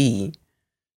Lil P,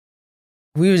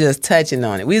 we were just touching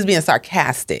on it. We was being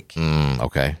sarcastic.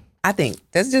 Okay. I think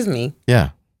that's just me. Yeah.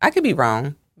 I could be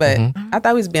wrong, but I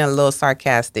thought we was being a little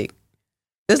sarcastic.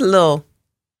 Just a little,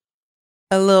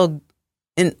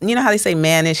 and you know how they say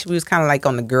mannish? We was kind of like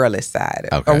on the girlish side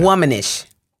or womanish.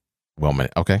 Woman.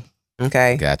 Okay.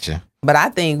 Okay. Gotcha. But I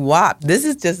think WAP, this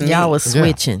is just me. Y'all was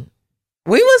switching.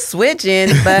 We was switching,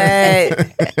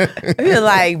 but we were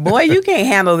like, boy, you can't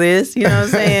handle this. You know what I'm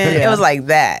saying? Yeah. It was like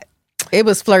that. It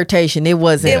was flirtation. It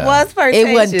wasn't. It was flirtatious.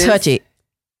 It wasn't touchy.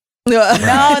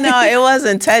 No, it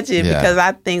wasn't touchy because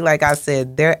I think, like I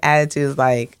said, their attitude is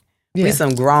like, we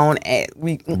some grown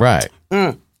right.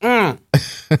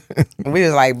 We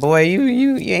was like, boy,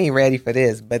 you ain't ready for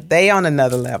this. But they on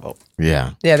another level.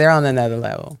 Yeah. Yeah, they're on another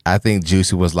level. I think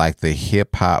Juicy was like the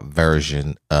hip hop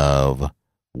version of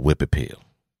Whip Appeal,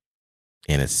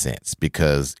 in a sense,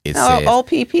 because it says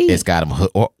OPP. It's got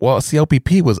them. Well, see, OPP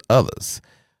was others,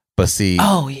 but see,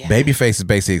 Babyface is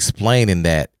basically explaining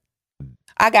that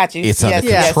I got you. It's under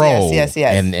control. Yes.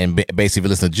 And basically, if you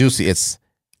listen to Juicy, it's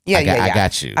I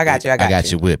got you. I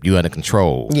got you whipped. You under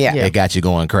control. Yeah. It got you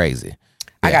going crazy.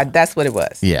 Yeah. That's what it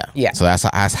was. Yeah. Yeah. So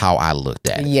that's how I looked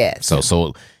at it. Yes.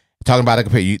 So talking about a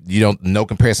compare, you don't no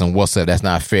comparison whatsoever. That's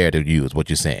not fair to you, is what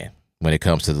you're saying when it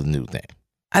comes to the new thing.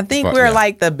 I think we're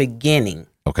like the beginning.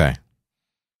 Okay.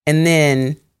 And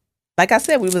then, like I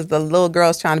said, we was the little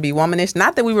girls trying to be womanish.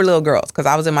 Not that we were little girls, because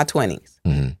I was in my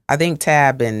 20s. I think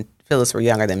Tab and Phyllis were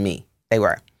younger than me. They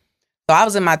were. So I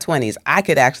was in my 20s. I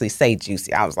could actually say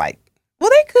Juicy. I was like, well,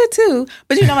 they could too.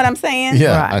 But you know what I'm saying?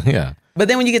 Yeah. But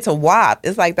then when you get to WAP,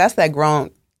 it's like, that's that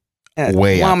grown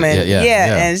way woman.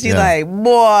 And she's like,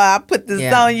 boy, I put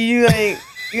this on you. You ain't,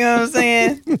 you know what I'm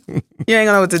saying? You ain't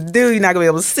gonna know what to do. You're not gonna be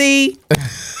able to see.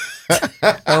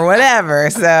 Or whatever.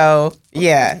 So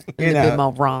yeah, A bit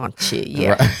more raunchy.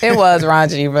 Yeah, it was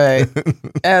raunchy, but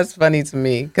that's funny to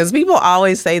me because people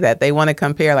always say that they want to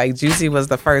compare. Like Juicy was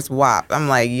the first WAP. I'm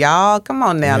like, y'all, come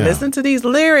on now, listen to these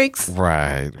lyrics.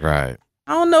 Right.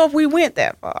 I don't know if we went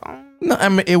that far. No, I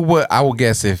mean, it would. I would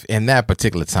guess if in that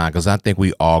particular time, because I think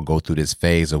we all go through this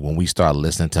phase of when we start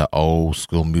listening to old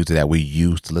school music that we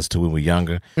used to listen to when we were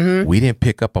younger. We didn't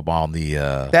pick up on the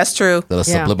that's true. The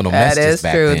subliminal that messages is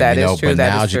back true. then. That is true. But that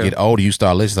now is as you true. get older, you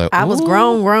start listening. Like, I was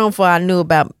grown before I knew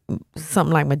about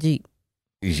something like my Jeep.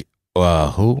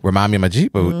 Who? Remind me of my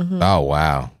Jeep? Oh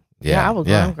wow. Yeah, I was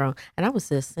grown, and I was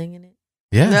just singing it.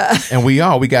 Yeah, and we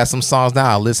got some songs now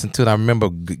I listen to, and I remember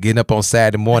getting up on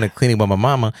Saturday morning cleaning with my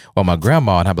mama or my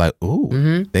grandma, and I'm like,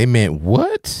 ooh, they meant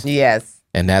what? Yes.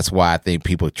 And that's why I think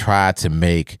people try to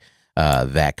make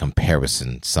that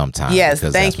comparison sometimes. Yes,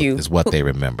 thank you. Is what they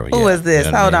remember. Who is this?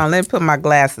 You know Hold on, let me put my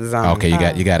glasses on.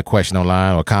 Okay, you got a question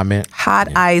online or comment? Hot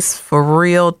Ice for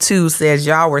Real 2 says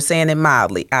y'all were saying it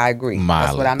mildly. I agree. Mildly.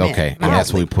 That's what I meant. Okay, and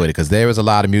that's where we put it, because there is a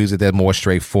lot of music that's more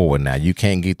straightforward now. You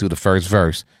can't get through the first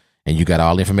verse. And you got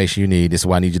all the information you need. This is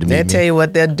why I need you to meet me. They'll tell you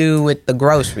what they'll do with the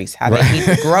groceries, how they eat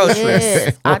the groceries.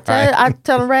 Yes. I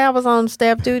tell Ray I was on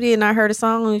staff duty and I heard a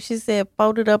song and she said,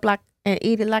 fold it up and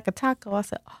eat it like a taco. I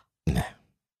said, No.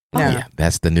 Yeah,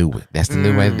 that's the new way. That's the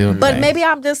new way of doing but things. maybe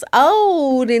I'm just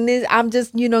old and I'm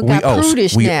just, got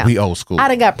prudish now. We old school. I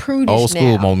done got prudish now. Old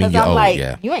school won't mean you're I'm old, like,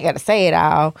 yeah. you ain't got to say it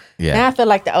all. Yeah. Now I feel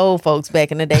like the old folks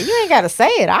back in the day. You ain't got to say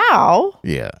it all.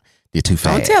 Yeah. You're too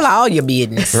fast. Don't tell all your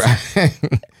business. Right.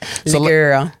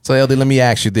 Girl. So, LD, let me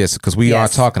ask you this, because we are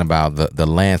talking about the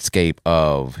landscape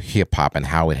of hip hop and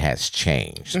how it has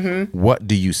changed. What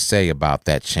do you say about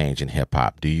that change in hip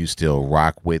hop? Do you still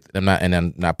rock with? I'm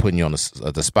not putting you on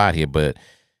the spot here, but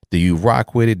do you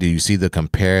rock with it? Do you see the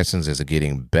comparisons? Is it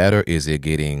getting better? Is it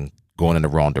going in the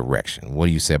wrong direction? What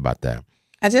do you say about that?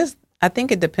 I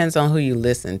think it depends on who you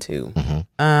listen to.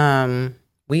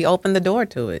 we opened the door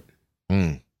to it.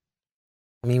 Mm.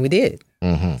 I mean, we did.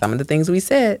 Mm-hmm. Some of the things we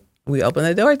said, we opened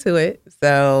the door to it.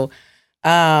 So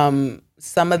some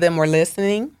of them were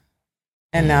listening,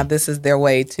 and now this is their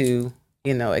way to,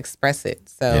 express it.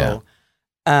 So,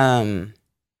 some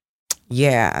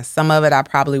of it I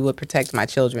probably would protect my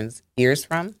children's ears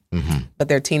from, but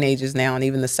they're teenagers now, and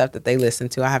even the stuff that they listen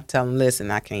to, I have to tell them, listen,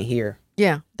 I can't hear.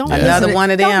 Yeah. Don't Another listen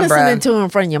one of them, don't bruh. listen to in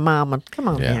front of your mama. Come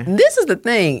on, Yeah. man. This is the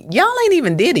thing. Y'all ain't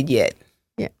even did it yet.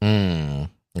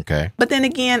 Okay. But then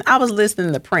again, I was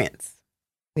listening to Prince.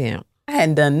 Yeah. I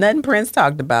hadn't done nothing Prince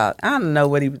talked about. I don't know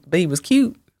but he was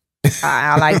cute.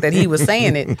 I like that he was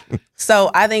saying it. So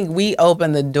I think we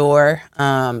opened the door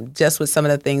just with some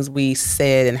of the things we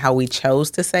said and how we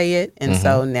chose to say it. And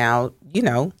so now,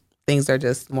 things are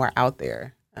just more out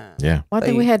there. Yeah. Well, I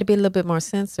think we had to be a little bit more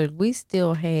censored. We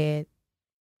still had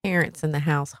parents in the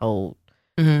household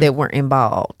that were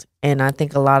involved. And I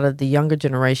think a lot of the younger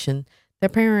generation, their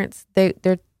parents, they're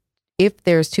if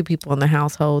there's two people in the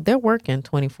household, they're working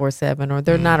 24/7 or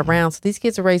they're not around. So these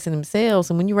kids are raising themselves.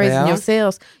 And when you're raising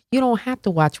yourselves, you don't have to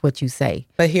watch what you say.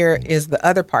 But here is the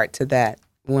other part to that.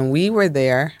 When we were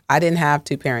there, I didn't have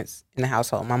two parents in the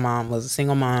household. My mom was a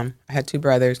single mom. I had two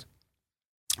brothers.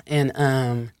 And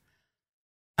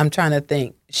I'm trying to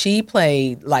think. She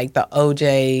played like the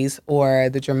OJs or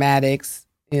the Dramatics.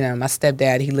 My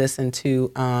stepdad, he listened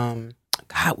to,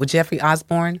 with Jeffrey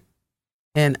Osborne.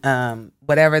 And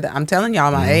whatever, I'm telling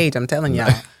y'all my age, I'm telling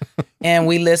y'all. And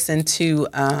we listened to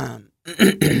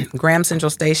Graham Central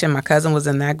Station. My cousin was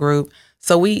in that group.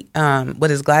 So we,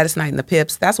 what is Gladys Knight and the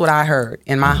Pips? That's what I heard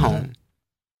in my home.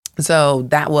 So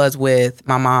that was with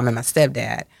my mom and my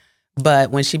stepdad.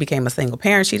 But when she became a single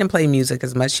parent, she didn't play music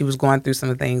as much. She was going through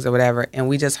some things or whatever. And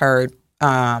we just heard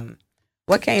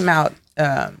what came out,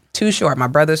 Too Short. My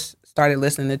brothers started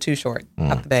listening to Too Short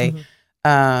out the bay.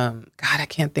 God, I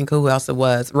can't think who else it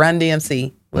was. Run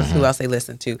DMC was who else they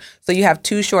listened to. So you have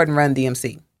Too Short and Run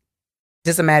DMC.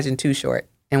 Just imagine Too Short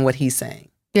and what he's saying.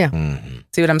 Yeah.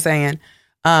 See what I'm saying?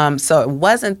 So it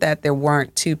wasn't that there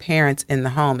weren't two parents in the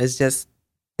home. It's just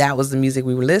that was the music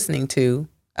we were listening to.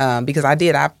 Because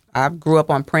I grew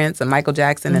up on Prince and Michael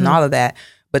Jackson and all of that.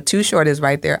 But Too Short is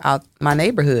right there out my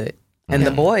neighborhood. And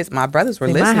the boys, my brothers were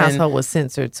listening. My household was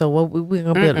censored. So we're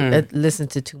going to be able to listen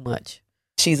to too much.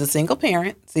 She's a single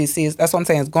parent. See, that's what I'm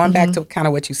saying. It's going back to kind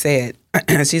of what you said.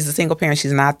 She's a single parent.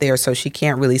 She's not there, so she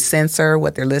can't really censor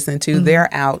what they're listening to.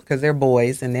 They're out because they're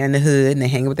boys, and they're in the hood, and they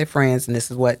hang with their friends, and this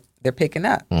is what they're picking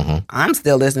up. I'm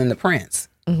still listening to Prince.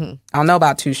 I don't know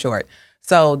about Too Short.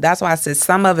 So that's why I said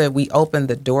some of it we opened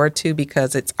the door to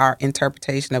because it's our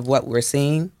interpretation of what we're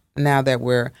seeing now that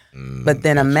we're... but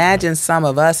then imagine some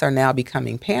of us are now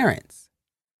becoming parents.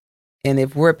 And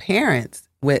if we're parents...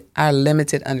 with our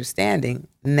limited understanding,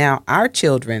 now our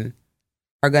children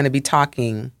are going to be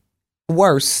talking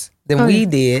worse than we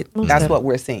did. That's what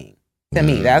we're seeing. To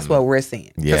me, that's what we're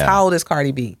seeing. Because how old is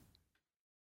Cardi B?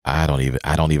 I don't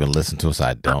even listen to her, so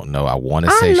I don't know. I want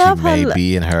to say she may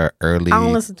be in her early. I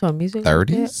don't listen to her music.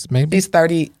 30s, maybe. She's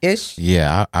 30-ish.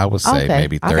 Yeah, I would say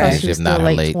maybe 30s, if not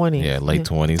her late 20s. Yeah, late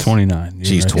 20s. 29.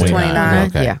 She's 29.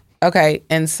 Okay. Yeah. Okay,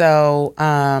 and so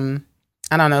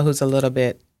I don't know who's a little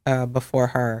bit before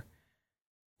her,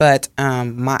 but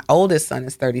my oldest son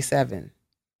is 37.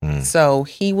 So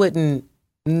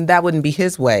that wouldn't be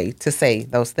his way to say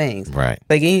those things. Right.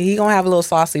 But he gonna have a little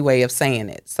saucy way of saying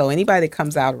it. So anybody that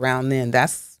comes out around then,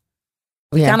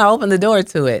 we kind of open the door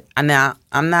to it. And now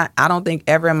I don't think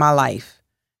ever in my life,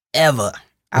 ever,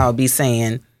 I'll be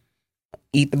saying,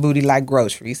 eat the booty like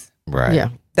groceries. Right. Yeah.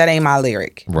 That ain't my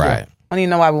lyric. Right. I don't even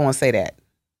know why we want to say that.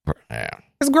 Yeah.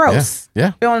 It's gross. Yeah.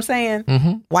 You know what I'm saying?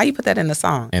 Mm-hmm. Why you put that in the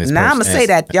song? And now I'm going to say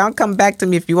that. Y'all come back to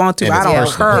me if you want to. I don't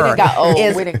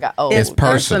care. We didn't got old. It's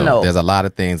personal. There's a lot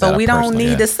of things so that we are don't personal,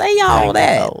 need to say all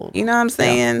that. old. You know what I'm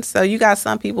saying? Yeah. So you got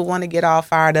some people want to get all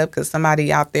fired up because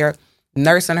somebody out there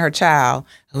nursing her child.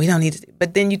 We don't need to.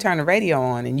 But then you turn the radio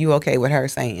on and you okay with her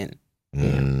saying.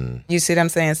 You see what I'm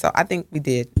saying? So I think we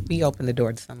did. We opened the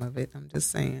door to some of it. I'm just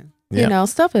saying. You know,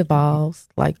 stuff evolves.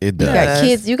 Like it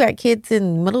does. You got kids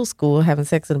in middle school having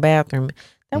sex in the bathroom.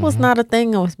 That was not a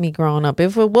thing with me growing up.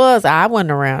 If it was, I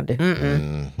wasn't around it.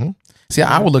 See,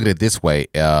 I would look at it this way.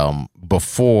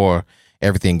 Before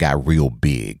everything got real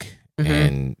big,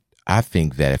 and I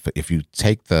think that if you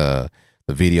take the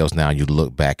videos now and you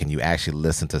look back and you actually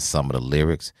listen to some of the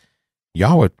lyrics,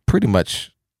 y'all were pretty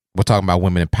much, we're talking about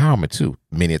women empowerment too.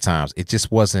 Many times it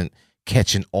just wasn't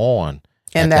catching on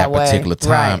in at that way. particular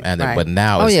time, right. but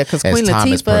now, because Queen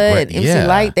Latifah and MC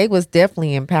Light, they was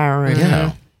definitely empowering.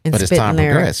 and But it's spitting time to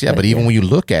lyrics. progress. Yeah, but even when you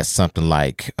look at something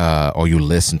like, or you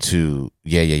listen to, or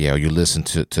you listen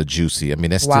to Juicy. I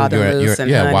mean, that's Wild still and Loose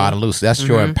and Wild Honey. and Loose. That's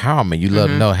your empowerment. You let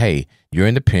them know, hey, you're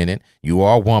independent. You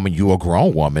are a woman. You are a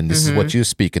grown woman. This is what you're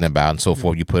speaking about, and so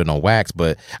forth. You put it on wax.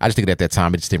 But I just think at that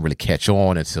time, it just didn't really catch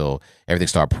on until everything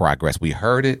started progress. We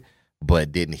heard it,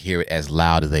 but didn't hear it as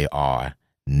loud as they are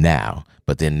now.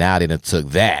 But then now they done took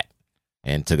that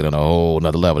and took it on a whole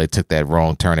nother level. They took that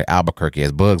wrong turn at Albuquerque,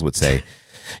 as Bugs would say.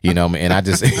 You know, and I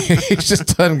just, it's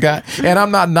just done got, and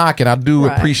I'm not knocking. I do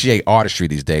appreciate artistry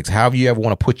these days. However you ever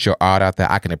want to put your art out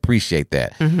there, I can appreciate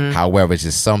that. However, it's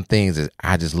just some things that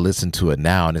I just listen to it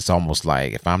now, and it's almost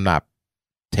like if I'm not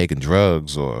taking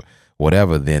drugs or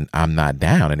whatever, then I'm not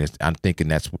down. And I'm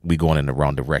thinking we going in the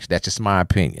wrong direction. That's just my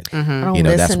opinion. You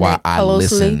know, that's why I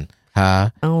listen.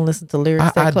 I don't listen to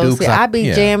lyrics that I do, closely. 'cause I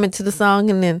be jamming to the song,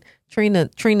 and then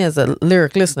Trina's a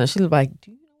lyric listener. She's like,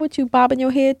 "Do you know what you bobbing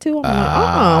your head to?" I'm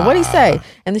like, what'd he say?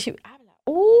 And then I be like,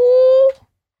 "Ooh."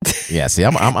 Yeah, see,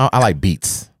 I like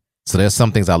beats. So there's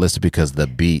some things I listen to because the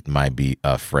beat might be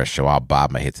fresh, so I'll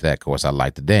bob my head to that. Of course, I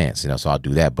like to dance, you know, so I'll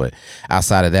do that. But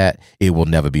outside of that, it will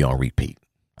never be on repeat.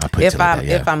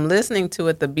 If I'm listening to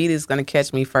it, the beat is going to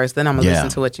catch me first. Then I'm going to listen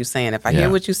to what you're saying. If I hear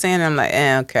what you're saying, I'm like,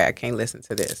 okay, I can't listen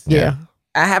to this. Yeah.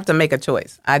 I have to make a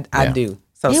choice. I do.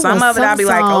 So It some was of it, I'll be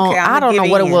like, okay, I don't know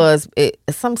what it was.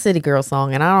 Some city girl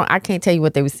song, and I can't tell you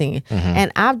what they were singing.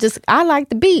 And I like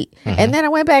the beat. And then I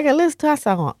went back and listened to it. I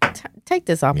said, oh, take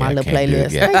this off my little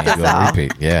playlist. Take this off.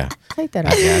 Repeat. Yeah. Take that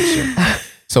off. I got you.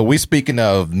 So we speaking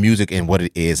of music and what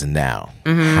it is now.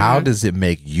 How does it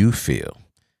make you feel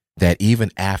that even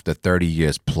after 30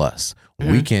 years plus,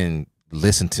 we can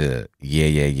listen to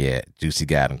Juicy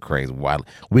Got 'Em Crazy, Wild.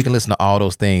 We can listen to all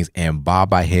those things and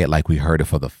bob our head like we heard it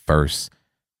for the first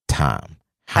time.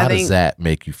 How does that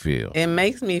make you feel? It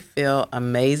makes me feel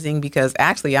amazing because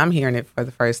actually I'm hearing it for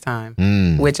the first time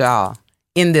with y'all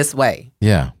in this way.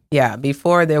 Yeah. Yeah.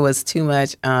 Before there was too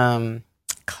much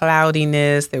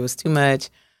cloudiness. There was too much,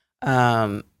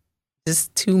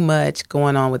 just too much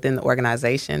going on within the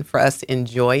organization for us to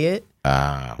enjoy it.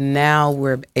 Now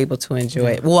we're able to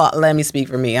enjoy it. Well, let me speak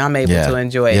for me. I'm able to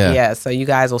enjoy it. Yeah. So you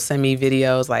guys will send me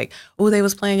videos like, oh, they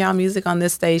was playing y'all music on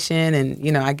this station. And,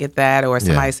 you know, I get that. Or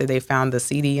somebody said they found the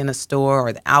CD in the store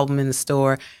or the album in the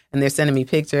store and they're sending me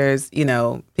pictures. You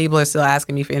know, people are still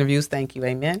asking me for interviews. Thank you.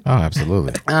 Amen. Oh,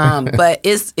 absolutely. But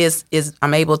it's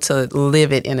I'm able to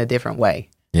live it in a different way.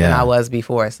 Than I was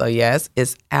before. So yes,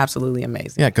 it's absolutely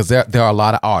amazing. Yeah, because there are a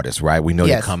lot of artists, right? We know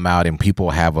they come out and people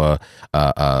have a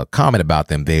comment about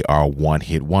them. They are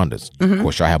one-hit wonders. Of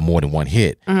course, y'all have more than one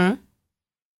hit.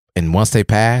 And once they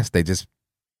pass,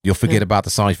 you'll forget about the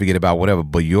song, you forget about whatever.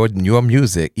 But your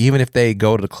music, even if they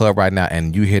go to the club right now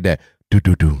and you hear that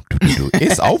do,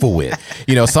 it's over with.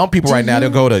 You know, some people right now, they'll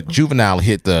go to Juvenile,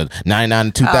 hit the 99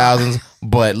 and 2000s,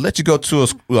 but let you go to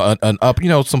an up, you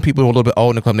know, some people who are a little bit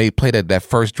older in the club, they play that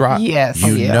first drop. Yes.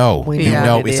 You know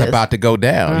it's about to go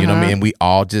down. You know what I mean? And we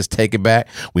all just take it back.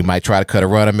 We might try to cut a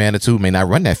run a man or two, may not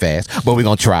run that fast, but we're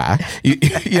going to try. You know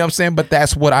what I'm saying? But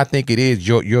that's what I think it is.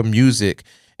 Your music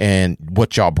and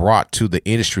what y'all brought to the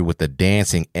industry with the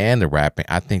dancing and the rapping,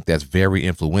 I think that's very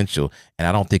influential, and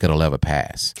I don't think it'll ever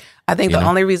pass. I think the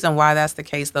only reson why that's the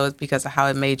case, though, is because of how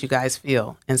it made you guys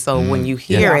feel. And so when you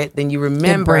hear it, then you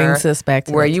remember it brings us back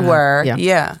to where you were.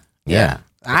 Yeah.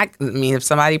 I mean, if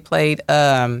somebody played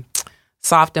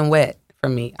Soft and Wet for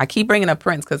me, I keep bringing up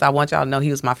Prince because I want y'all to know he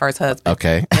was my first husband.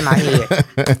 Okay. In my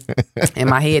head. In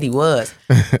my head, he was.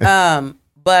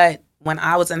 But when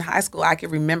I was in high school, I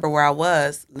could remember where I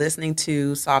was listening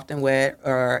to Soft and Wet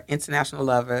or International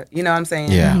Lover. You know what I'm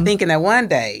saying? Yeah. Thinking that one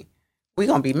day we're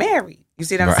going to be married. You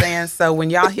see what I'm saying? So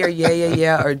when y'all hear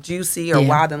Yeah or Juicy or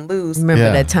Wild and Loose.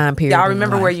 Remember that time period. Y'all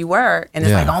remember where you were. And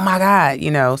it's like, oh my God,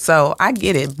 you know. So I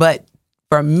get it. But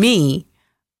for me,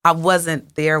 I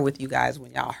wasn't there with you guys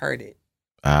when y'all heard it.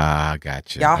 Ah,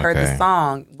 gotcha. Y'all heard the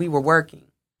song. We were working.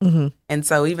 And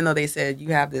so even though they said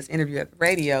you have this interview at the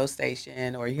radio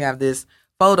station or you have this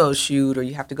photo shoot or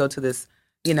you have to go to this,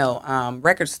 you know,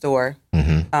 record store,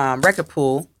 record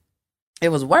pool, it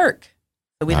was work.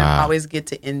 So we didn't always get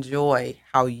to enjoy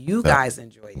how you guys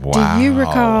enjoyed it. Wow. Do you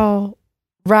recall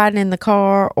riding in the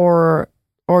car or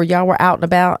y'all were out and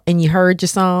about and you heard your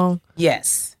song?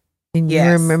 Yes. And you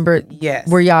remember? Yes.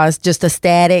 Were y'all just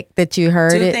ecstatic that you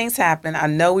heard it? Two things happened. I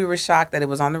know we were shocked that it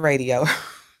was on the radio.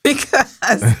 Because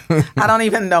I don't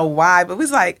even know why, but it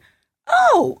was like,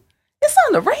 oh, it's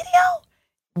on the radio?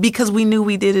 Because we knew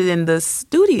we did it in the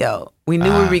studio. We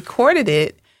knew we recorded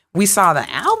it. We saw the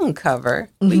album cover.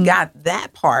 We got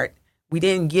that part. We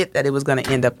didn't get that it was going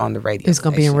to end up on the radio. It's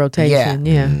going to be in rotation.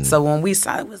 Yeah. So when we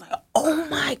saw it, it was like, oh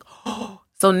my.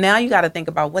 So now you got to think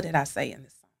about, what did I say in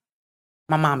this song?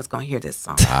 My mom is going to hear this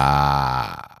song.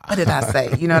 What did I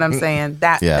say? You know what I'm saying?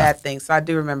 That thing. So I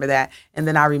do remember that. And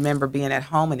then I remember being at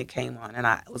home and it came on and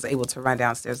I was able to run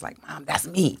downstairs like, Mom, that's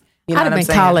me. You know I'd have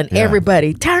been calling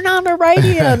everybody, turn on the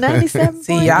radio, 97.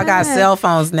 See, y'all got cell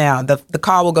phones now. The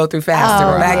call will go through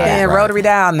faster. Back then, rotary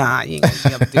dial, nah, you ain't gonna be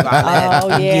able to do all that.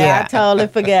 Oh, yeah, I totally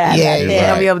forgot. Yeah, you ain't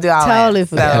gonna be able to do all that. Totally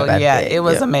forgot So, about that. it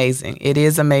was amazing. It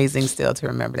is amazing still to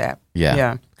remember that.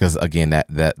 Yeah. Because again,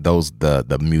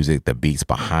 the music, the beats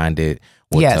behind it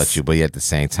will touch you. But at the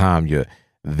same time,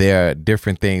 there are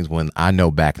different things. When I know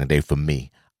back in the day, for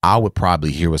me, I would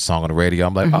probably hear a song on the radio.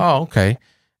 I'm like, oh, okay,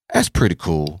 that's pretty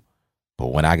cool.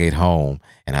 But when I get home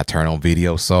and I turn on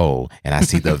Video Soul and I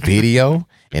see the video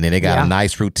and then they got a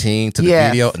nice routine to the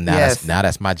video, now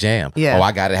that's my jam. Yeah. Oh,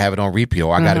 I got to have it on repeat.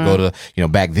 Or I got to go to,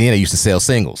 back then they used to sell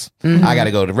singles. I got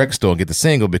to go to the record store and get the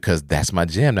single because that's my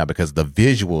jam now, because the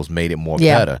visuals made it more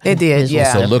better. It did,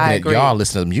 So looking at y'all,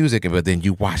 listening to music, but then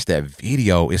you watch that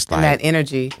video, it's like. And that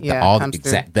energy,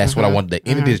 That's what I wanted. The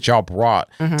energy that y'all brought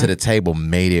to the table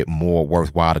made it more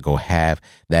worthwhile to go have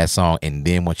that song. And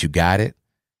then once you got it,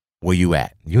 where you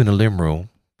at? You in the living room.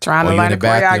 Trying to learn the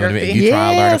choreography. You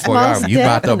trying to learn the choreography. You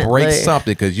about to break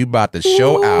something because you about to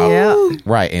show out. Yeah.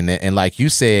 Right. And like you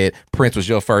said, Prince was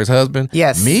your first husband.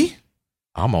 Yes. Me?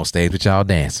 I'm on stage with y'all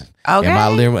dancing. Okay. In my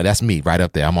living room. That's me right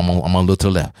up there. I'm on a little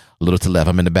to the left.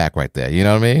 I'm in the back right there. You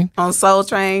know what I mean? On Soul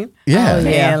Train. Yeah. Oh,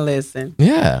 man, listen.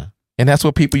 Yeah. And that's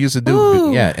what people used to do.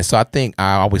 Ooh. Yeah. And so I think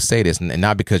I always say this, and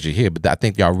not because you're here, but I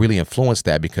think y'all really influenced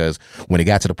that, because when it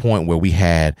got to the point where we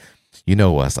had,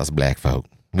 us black folk,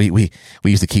 we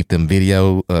used to keep them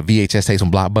video VHS tapes on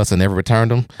Blockbuster and never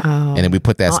returned them. And then we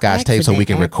put that Scotch tape so we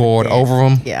can record over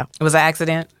them. Yeah. It was an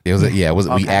accident? We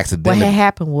accidentally. What had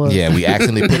happened was. Yeah, we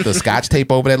accidentally put the Scotch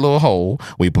tape over that little hole.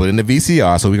 We put it in the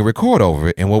VCR so we can record over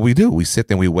it. And what we do, we sit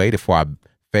there and we waited for our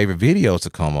favorite videos to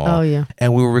come on. Oh, yeah.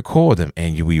 And we would record them.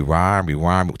 And we rhyme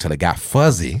until it got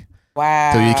fuzzy.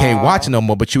 Wow. So you can't watch it no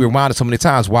more, but you rewind it so many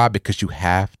times. Why? Because you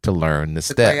have to learn the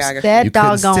steps. That you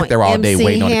couldn't sit there all day MC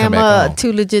waiting on it to come back Hammer, on.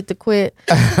 Too Legit to Quit.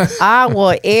 I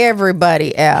wore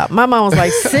everybody out. My mom was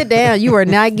like, sit down. You are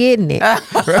not getting it. That's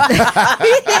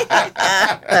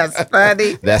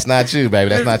funny. That's not you, baby.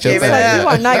 That's not your She's thing. like, you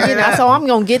are not getting it. So I'm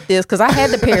going to get this because I had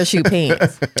the parachute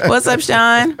pants. What's up,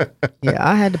 Sean? Yeah,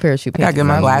 I had the parachute pants. I got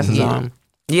my glasses on.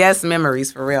 Yes,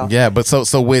 memories for real. Yeah, but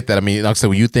so with that, I mean, like I said,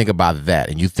 when you think about that,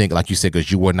 and you think, like you said,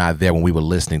 because you were not there when we were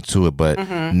listening to it, but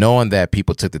knowing that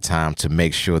people took the time to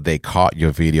make sure they caught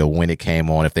your video when it came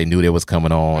on, if they knew it was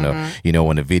coming on, or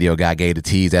when the video guy gave the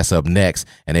tease, that's up next,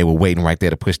 and they were waiting right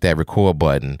there to push that record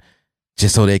button,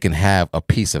 just so they can have a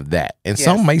piece of that, and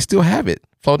some may still have it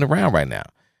floating around right now.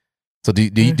 So do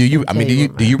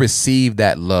you receive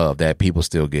that love that people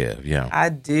still give? Yeah, I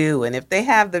do. And if they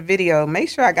have the video, make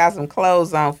sure I got some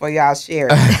clothes on for y'all share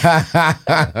it. Make sure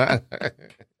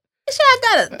I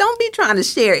got it. Don't be trying to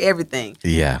share everything.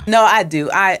 Yeah. No, I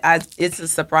do. I it's a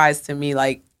surprise to me.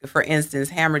 Like, for instance,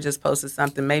 Hammer just posted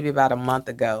something maybe about a month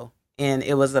ago, and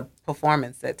it was a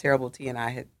performance that Terrible T and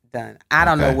I had done. I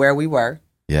don't know where we were.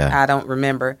 Yeah. I don't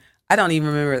remember. I don't even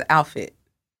remember the outfit.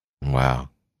 Wow.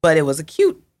 But it was a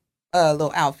cute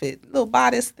little outfit, little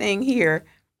bodice thing here,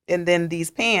 and then these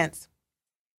pants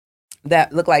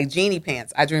that look like genie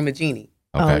pants. I Dream of Genie.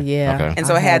 Okay. Oh, yeah. Okay. And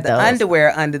so I had the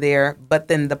underwear under there, but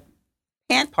then the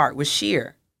pant part was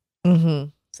sheer.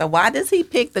 Mm-hmm. So why does he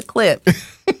pick the clip?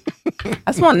 I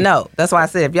just want to know. That's why I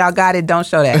said, if y'all got it, don't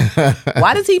show that.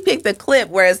 Why does he pick the clip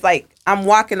where it's like I'm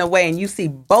walking away and you see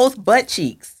both butt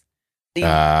cheeks? See, you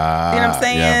know what I'm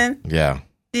saying? Yeah.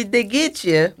 Did they get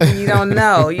you when you don't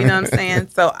know? You know what I'm saying?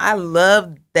 So I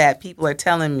love that people are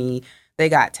telling me they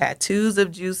got tattoos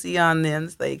of Juicy on them.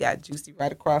 So they got Juicy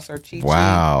right across her cheek.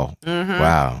 Wow. Mm-hmm.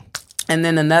 Wow. And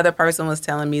then another person was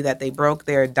telling me that they broke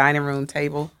their dining room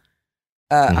table.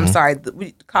 I'm sorry,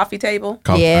 the coffee table.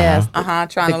 Yes. Trying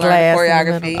to learn glass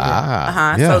choreography.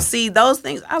 Yeah. So see, those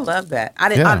things, I love that. I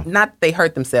didn't. Not that they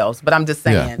hurt themselves, but I'm just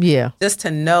saying. Yeah. Just to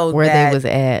know where that, they was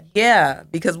at. Yeah,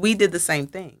 because we did the same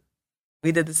thing.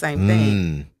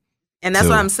 And that's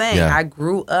what I'm saying. Yeah. I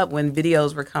grew up when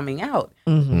videos were coming out.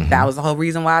 Mm-hmm. That was the whole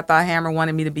reason why I thought Hammer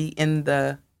wanted me to be in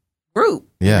the group.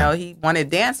 Yeah. He wanted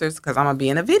dancers because I'm going to be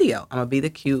in a video. I'm going to be the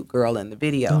cute girl in the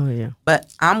video. Oh, yeah.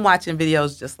 But I'm watching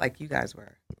videos just like you guys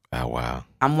were. Oh, wow.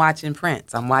 I'm watching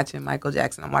Prince. I'm watching Michael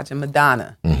Jackson. I'm watching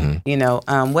Madonna.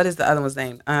 Mm-hmm. What is the other one's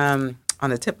name? On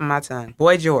the tip of my tongue.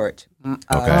 Boy George.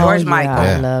 Okay. George Michael.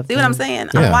 I love See what I'm saying?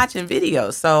 Yeah. I'm watching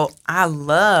videos. So I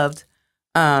loved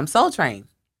Soul Train.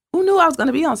 Who knew I was going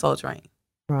to be on Soul Train?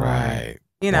 Right.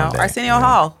 Arsenio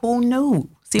Hall. Who knew?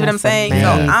 See what I'm saying?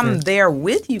 amazing. So I'm there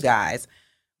with you guys.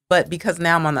 But because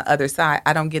now I'm on the other side,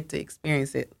 I don't get to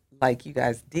experience it like you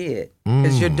guys did.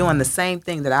 Because you're doing the same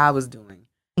thing that I was doing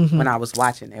when I was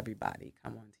watching everybody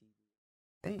come on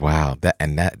TV. Wow.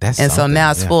 That's and so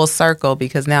now it's full circle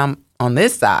because now I'm on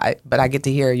this side, but I get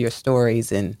to hear your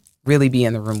stories and really be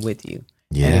in the room with you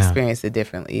and experience it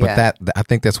differently. But I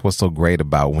think that's what's so great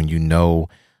about when you know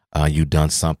you've done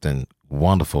something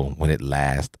wonderful when it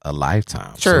lasts a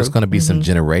lifetime. True. So it's going to be some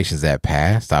generations that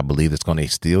passed. I believe it's going to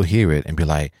still hear it and be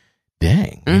like,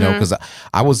 dang, you know, because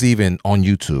I was even on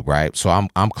YouTube, right? So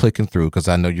I'm clicking through because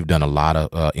I know you've done a lot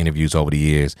of interviews over the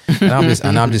years,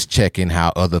 and I'm just checking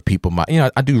how other people might, you know,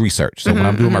 I do research. So when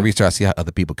I'm doing my research, I see how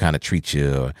other people kind of treat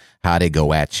you or how they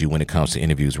go at you when it comes to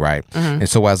interviews, right? And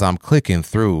so as I'm clicking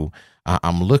through,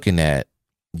 I'm looking at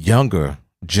younger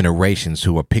generations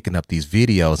who are picking up these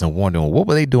videos and wondering what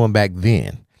were they doing back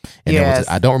then. And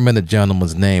I don't remember the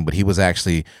gentleman's name, but he was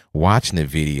actually watching the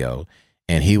video.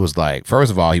 And he was like, first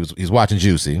of all, he was watching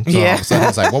Juicy. So I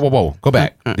was like, whoa, go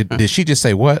back. Did she just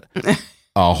say what?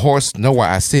 A horse know where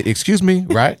I sit? Excuse me,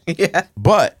 right? Yeah.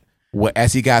 But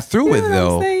as he got through it,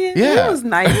 though, he was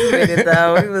nice with it,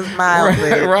 though. He was mild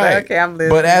with it. Right. Okay, I'm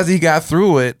listening. But as he got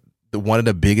through it, one of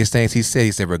the biggest things he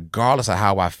said, regardless of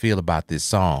how I feel about this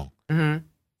song,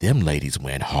 them ladies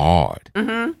went hard,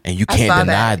 and you can't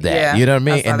deny that. Yeah. You know what I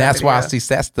mean? And that's why I video.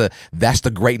 see that's the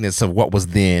greatness of what was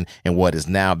then and what is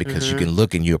now, because you can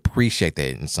look and you appreciate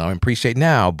that, and some appreciate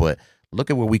now. But look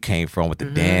at where we came from with the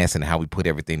dance and how we put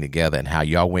everything together, and how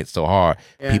y'all went so hard.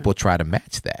 Yeah. People try to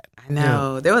match that. I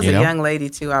know. There was a young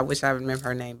lady too. I wish I remember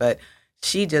her name, but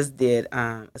she just did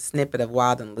a snippet of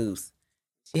Wild and Loose.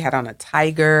 She had on a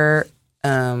tiger.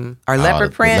 Or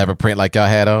leopard print. Leopard print like y'all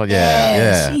had on?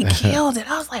 Yeah. She killed it.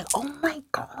 I was like, oh my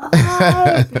God.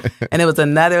 And it was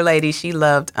another lady. She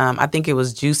loved, I think it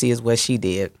was Juicy is what she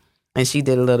did. And she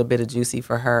did a little bit of Juicy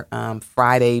for her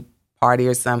Friday party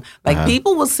or something. Like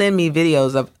people will send me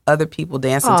videos of other people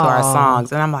dancing to our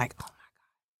songs. And I'm like, oh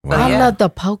my God. I love the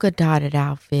polka dotted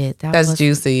outfit. That's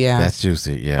Juicy, yeah. That's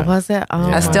Juicy, yeah. Was it? Oh,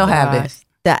 Yeah. I still have it.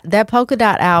 That polka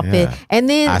dot outfit. Yeah. And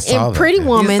then I saw in that, Pretty yeah.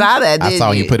 Woman. You saw that, I didn't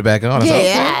saw you put it back on.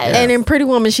 Yeah. And in Pretty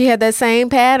Woman, she had that same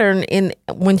pattern. In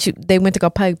when they went to go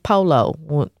play polo,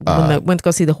 when they went to go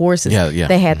see the horses. Yeah.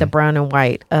 They had the brown and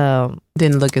white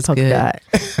Didn't look as polka good. dot.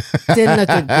 Didn't look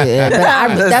as good.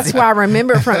 But that's why I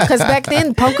remember it from, because back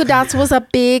then polka dots was a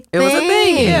big thing. It was a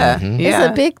thing, yeah.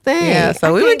 It's a big thing. Yeah,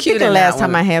 so we were cute the in last that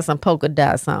time one. I had some polka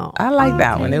dots on. I like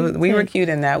that one. We were cute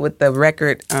in that with the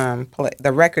record,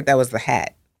 the record that was the hat.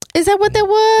 Is that what that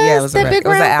was? Yeah, it was that big it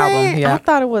was an round album. thing? Yeah. I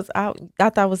thought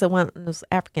it was one of those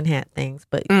African hat things,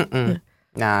 but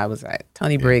Nah, it was right.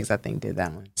 Tony Briggs, I think, did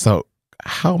that one. So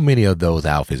how many of those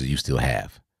outfits do you still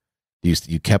have?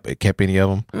 You kept any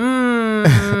of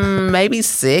them? Maybe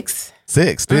 6.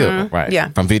 6 still, right? Yeah.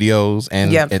 From videos and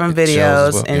from shows as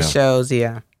videos well? and shows.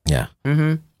 Yeah. Yeah.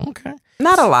 Okay.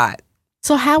 Not a lot.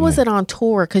 So how was it on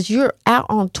tour? Because you're out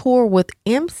on tour with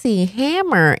MC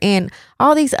Hammer and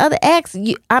all these other acts.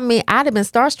 I'd have been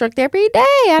starstruck every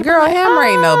day. Girl, Hammer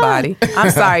ain't nobody. I'm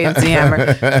sorry, MC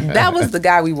Hammer. That was the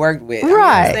guy we worked with. You know what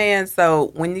I'm saying?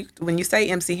 So when you say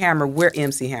MC Hammer, we're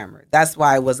MC Hammer. That's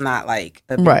why it was not like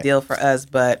a big deal for us.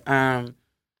 But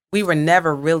we were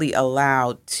never really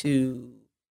allowed to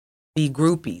be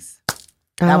groupies.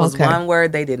 That was one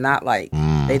word they did not like.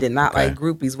 They did not like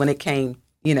groupies when it came,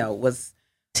 was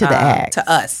to the act.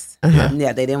 To us.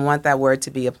 Yeah, they didn't want that word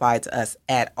to be applied to us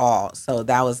at all. So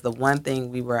that was the one thing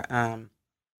we were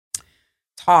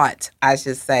taught, I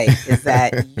should say, is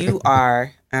that we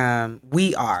are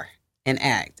an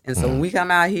act. And so when we come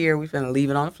out here, we finna leave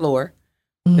it on the floor,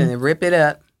 then rip it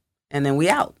up, and then we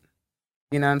out.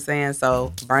 You know what I'm saying?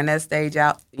 So burn that stage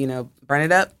out, burn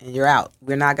it up, and you're out.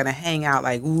 We're not going to hang out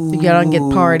like, ooh. You don't get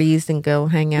parties and go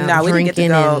hang out no, drinking we didn't get to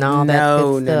go. and all that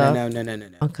good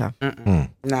stuff. No. Okay.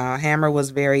 No, Hammer was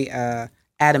very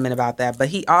adamant about that. But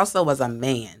he also was a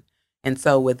man. And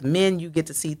so with men, you get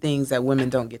to see things that women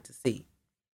don't get to see.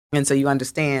 And so you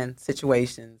understand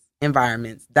situations,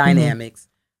 environments, dynamics.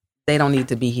 They don't need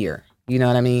to be here. You know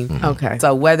what I mean? Okay.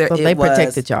 So they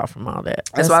protected y'all from all that.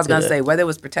 That's what I was going to say. Whether it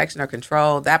was protection or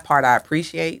control, that part I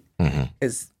appreciate.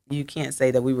 Because you can't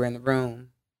say that we were in the room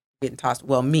getting tossed.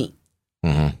 Well, me.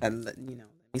 Let me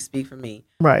speak for me.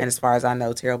 Right. And as far as I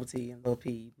know, Terrible T and Lil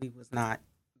P, we was not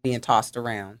being tossed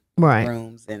around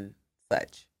rooms and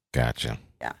such. Gotcha.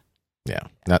 Yeah.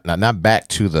 Now back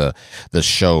to the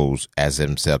shows as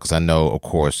themselves, because I know, of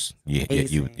course,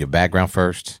 your background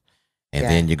first. And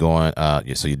then you're going,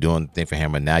 so you're doing the thing for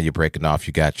Hammer. Now you're breaking off.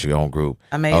 You got your own group,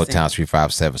 Amazing. Oaktown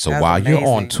 357. So That's while amazing. you're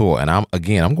on tour, and I'm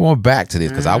going back to this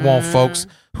because I want folks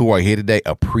who are here today,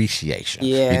 appreciation.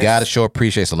 Yes. You got to show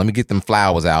appreciation. So let me get them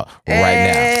flowers out right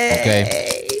now.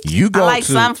 Okay. You go I like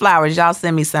to sunflowers. Y'all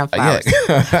send me sunflowers.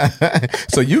 yeah.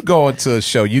 So you go into a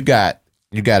show, you got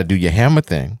to do your hammer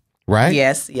thing, right?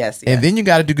 Yes. And then you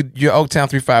got to do your Oaktown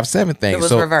 357 thing. It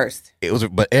was reversed. It was,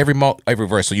 but every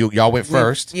reverse. So y'all went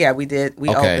first. Yeah, we did. We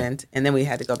opened, and then we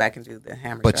had to go back and do the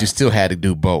hammer. But you still had to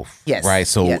do both. Yes. Right.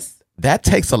 So that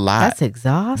takes a lot. That's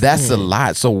exhausting. That's a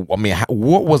lot. So I mean,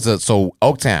 what was it? So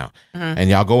Oaktown, and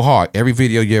y'all go hard. Every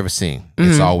video you ever seen,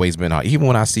 it's always been hard. Even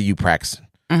when I see you practicing,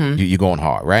 you're going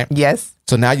hard, right? Yes.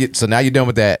 So now you're done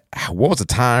with that. What was the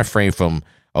time frame from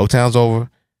Oaktown's over?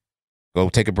 Go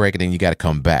take a break, and then you got to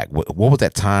come back. What was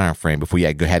that time frame before you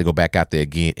had to go back out there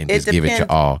again and just give it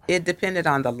your all? It depended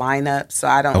on the lineup, so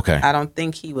I don't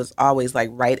think he was always like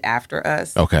right after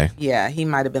us. Okay. Yeah, he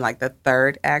might have been like the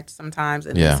third act sometimes,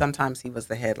 and then sometimes he was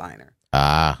the headliner.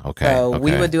 Ah, okay. So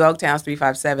we would do Oaktown's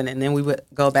 357, and then we would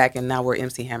go back, and now we're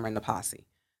MC Hammer and the Posse.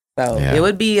 So it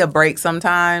would be a break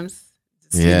sometimes,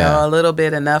 just, a little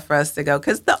bit enough for us to go,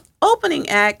 because the opening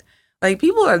act. Like,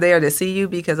 people are there to see you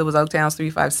because it was Oaktown's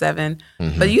 357,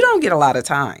 but you don't get a lot of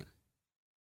time.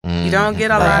 You don't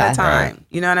get a lot of time.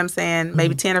 You know what I'm saying?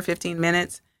 Maybe 10 or 15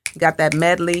 minutes. You got that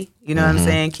medley, you know what I'm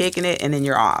saying, kicking it, and then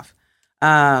you're off.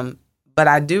 But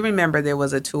I do remember there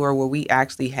was a tour where we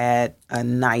actually had a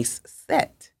nice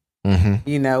set.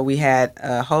 You know, we had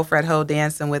Ho Fred Ho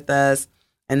dancing with us,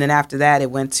 and then after that, it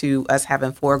went to us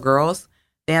having 4 girls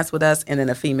dance with us and then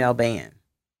a female band.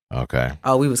 Okay.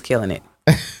 Oh, we was killing it.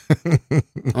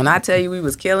 When I tell you we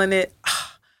was killing it,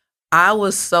 I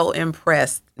was so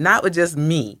impressed, not with just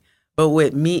me, but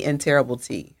with me and Terrible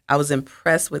T. I was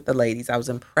impressed with the ladies. I was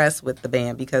impressed with the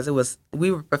band because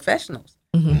we were professionals.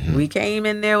 We came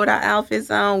in there with our outfits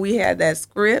on. We had that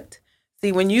script.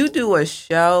 See, when you do a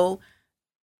show,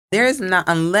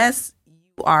 unless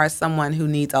you are someone who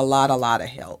needs a lot of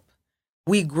help.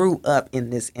 We grew up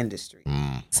in this industry.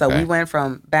 So we went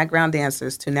from background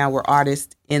dancers to now we're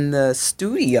artists in the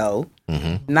studio,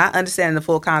 not understanding the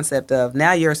full concept of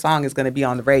now your song is going to be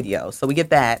on the radio. So we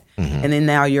get that. And then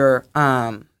now you're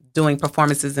doing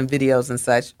performances and videos and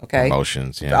such, okay?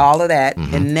 Emotions, all of that.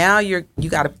 And now you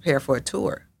got to prepare for a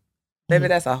tour. Baby,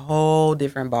 that's a whole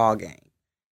different ball game.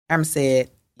 Hammer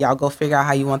said, y'all go figure out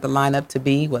how you want the lineup to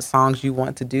be, what songs you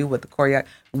want to do, what the choreo.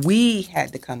 We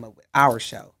had to come up with our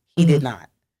show. He did not.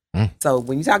 So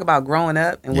when you talk about growing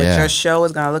up and what your show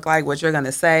is going to look like, what you're going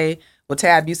to say, well,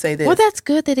 Tab, you say this. Well, that's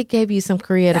good that it gave you some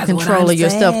creative control of your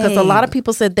stuff, because a lot of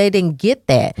people said they didn't get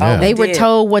that. They were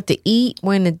told what to eat,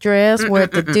 when to dress,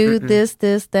 what to do, this,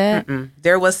 that.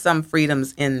 There was some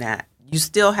freedoms in that. You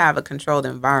still have a controlled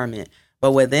environment,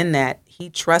 but within that, he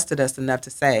trusted us enough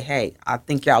to say, hey, I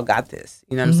think y'all got this.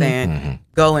 You know what I'm saying?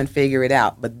 Go and figure it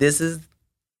out. But this is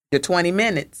your 20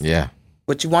 minutes. Yeah.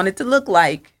 What you want it to look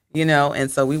like. You know, and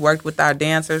so we worked with our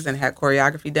dancers and had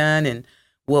choreography done and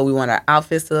what we want our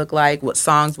outfits to look like, what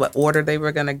songs, what order they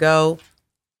were going to go,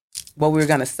 what we were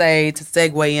going to say to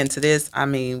segue into this. I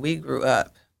mean, we grew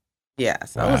up. Yeah,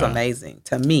 so it was amazing.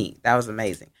 To me, that was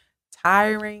amazing.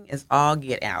 Tiring is all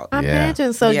get out. I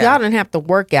imagine. So y'all didn't have to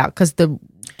work out because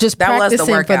just that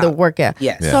practicing was for the workout.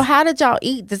 Yes. So how did y'all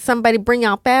eat? Did somebody bring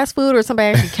y'all fast food or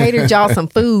somebody actually catered y'all some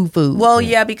food? Well,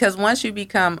 yeah, because once you're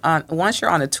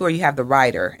on a tour, you have the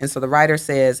writer. And so the writer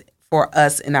says, for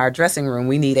us in our dressing room,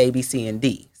 we need A, B, C, and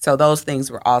D. So those things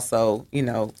were also,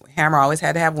 Hammer always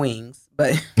had to have wings.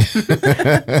 But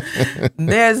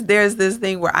there's this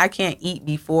thing where I can't eat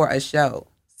before a show.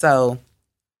 So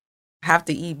have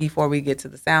to eat before we get to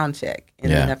the sound check.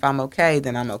 And then if I'm okay,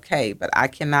 then I'm okay. But I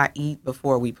cannot eat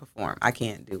before we perform. I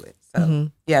can't do it. So,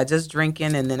 just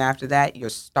drinking. And then after that, you're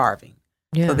starving.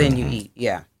 Yeah. So then you eat.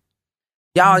 Yeah.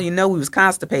 Y'all, we was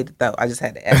constipated, though. I just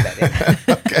had to add that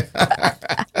in.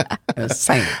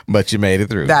 Okay. But you made it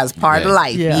through. That's part of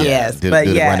life. Yeah. Yes. Do but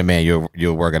the Running Man,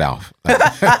 you'll work it off. But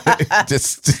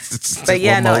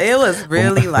it was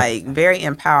really very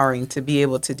empowering to be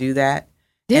able to do that.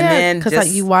 Yeah,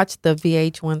 because you watch the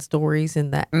VH1 stories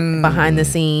and that behind the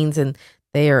scenes, and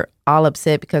they are all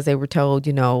upset because they were told,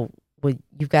 well,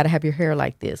 you've got to have your hair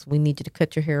like this. We need you to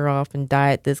cut your hair off and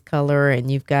dye it this color, and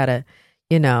you've got to,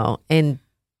 and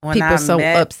people are so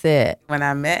upset. When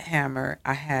I met Hammer,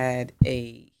 I had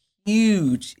a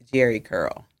huge Jerry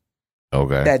curl.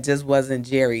 Okay. That just wasn't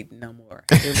Jerry no more.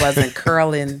 It wasn't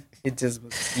curling. It just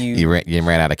was huge. You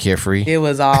ran out of Carefree? It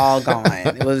was all gone.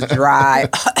 It was dry,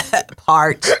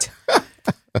 parched.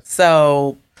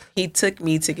 So he took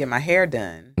me to get my hair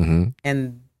done.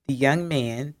 And the young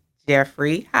man,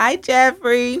 Jeffrey. Hi,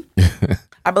 Jeffrey.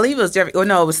 I believe it was Jeffrey. Oh,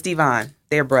 no, it was Stevon.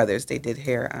 They're brothers. They did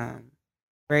hair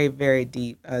very, very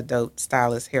deep, dope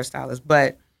hairstylist.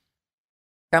 But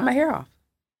got my hair off.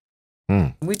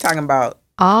 We talking about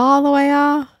all the way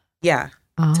off. Yeah,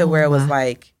 to where it was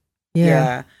like,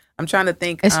 yeah. I'm trying to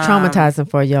think. It's traumatizing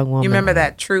for a young woman. You remember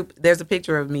that troop? There's a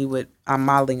picture of me with I'm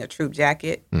modeling a troop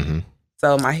jacket.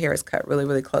 So my hair is cut really,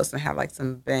 really close and I have like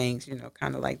some bangs,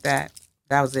 kind of like that.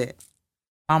 That was it.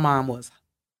 My mom was.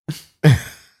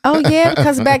 Oh, yeah,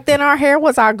 because back then our hair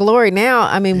was our glory. Now,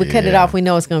 I mean, we cut it off. We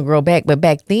know it's going to grow back. But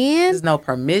back then. There's no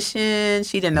permission.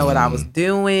 She didn't know what I was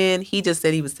doing. He just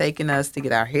said he was taking us to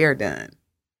get our hair done.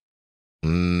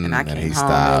 And I came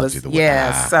home.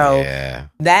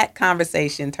 That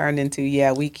conversation turned into,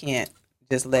 we can't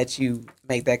just let you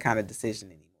make that kind of decision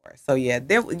anymore. So,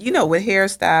 there, with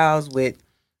hairstyles,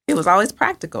 it was always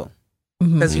practical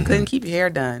because you couldn't keep your hair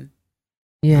done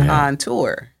on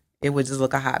tour. It would just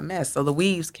look a hot mess. So the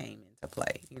weaves came into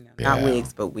play, not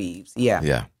wigs, but weaves.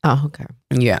 Yeah. Oh, okay.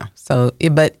 Yeah. So,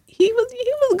 but he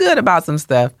was good about some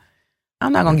stuff.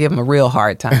 I'm not going to give him a real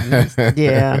hard time. He's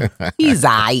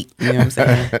aight. You know what I'm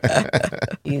saying?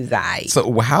 He's aight.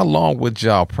 So how long would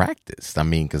y'all practice? I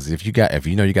mean, because if you got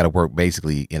to work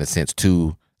basically, in a sense,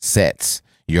 2 sets,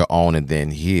 your own and then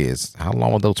his, how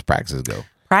long would those practices go?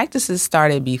 Practices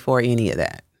started before any of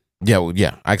that.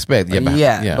 Yeah, I expect.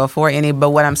 Before any. But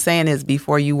what I'm saying is,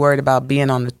 before you worried about being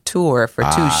on the tour for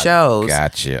 2 shows,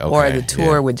 gotcha. Okay, or the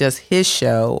tour with just his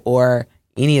show, or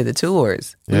any of the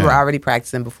tours, we were already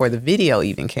practicing before the video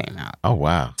even came out. Oh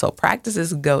wow! So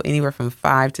practices go anywhere from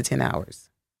 5 to 10 hours.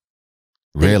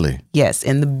 Really? Yes,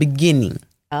 in the beginning.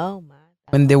 Oh my!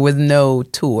 When there was no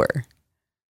tour,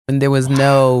 when there was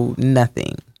no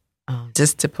nothing,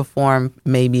 just to perform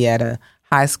maybe at a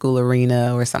high school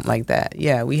arena or something like that.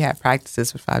 Yeah, we had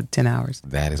practices for 5 to 10 hours.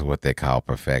 That is what they call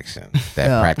perfection.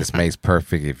 That practice makes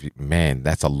perfect.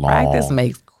 That's a long practice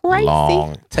makes crazy.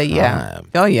 Long time.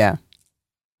 Oh yeah.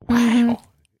 Wow.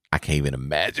 I can't even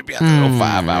imagine being out there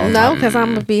 5 hours. No, because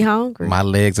I'm gonna be hungry. My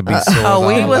legs would be sore.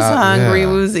 We was hungry.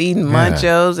 We was eating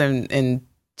Munchos and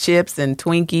chips and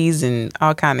Twinkies and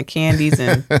all kind of candies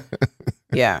and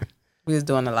we was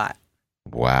doing a lot.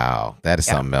 Wow, that is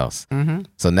something else.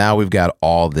 So now we've got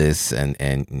all this and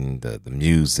the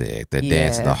music, the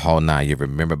dance, the whole nine. You're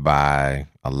remembered by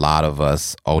a lot of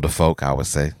us older folk, I would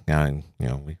say.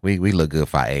 We look good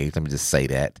for our age. Let me just say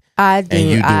that. I do. And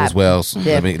you do as well. So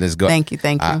let's go. Thank you.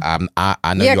 I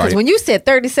know you because when you said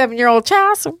 37-year-old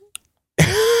child,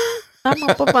 I'm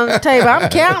up on the table. I'm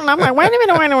counting. I'm like, wait a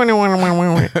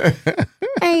minute.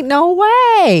 Ain't no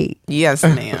way. Yes,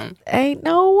 ma'am. Ain't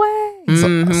no way.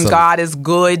 So, God is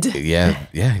good. Yeah,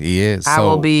 he is. I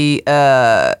will be,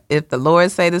 if the Lord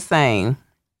say the same,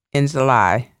 in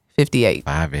July, 58.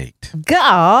 5'8".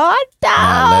 God,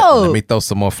 let me throw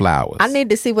some more flowers. I need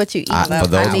to see what you eat. For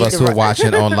those of us who are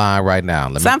watching online right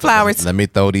now, sunflowers. Let me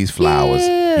throw these flowers.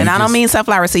 Yeah. And I don't mean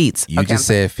sunflower seeds. You just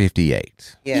said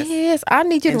 58. Yes, I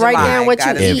need you to write down what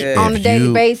you eat on a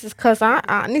daily basis because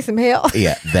I need some help.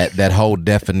 Yeah, that whole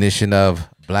definition of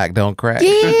black don't crack.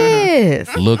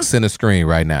 Yes. Looks in the screen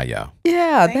right now, y'all.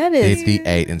 Yeah, that is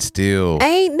 58 and still.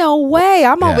 Ain't no way.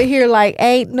 I'm over here like,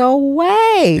 ain't no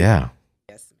way. Yeah.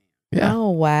 Yeah. Oh,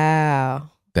 wow.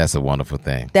 That's a wonderful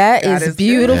thing. That is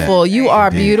beautiful. You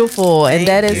are beautiful. And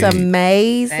that is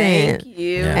amazing. Thank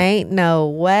you. Yeah. Ain't no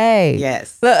way.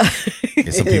 Yes.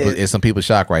 It's some people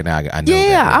shocked right now. I know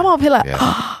that. I'm gonna be like,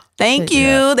 thank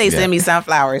you. They sent me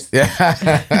sunflowers.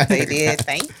 Yeah. They did.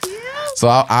 Thank you. So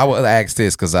I would ask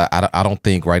this because I don't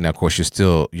think right now, of course,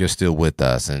 you're still with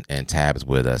us and Tab is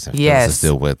with us and Phyllis is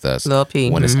still with us. Lil P.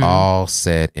 When it's all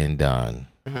said and done,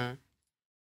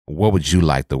 what would you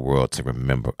like the world to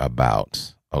remember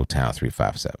about Oaktown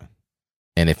 357?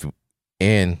 And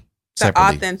the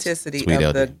authenticity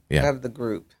of the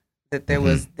group, that there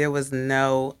was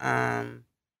no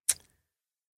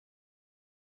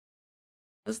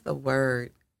what's the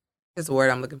word? It's the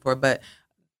word I'm looking for, but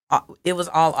it was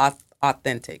all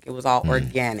authentic. It was all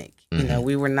organic. You know,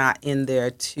 we were not in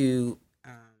there to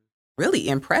really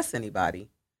impress anybody.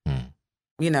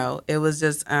 You know, it was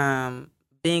just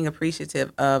being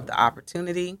appreciative of the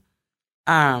opportunity.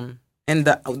 And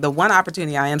the one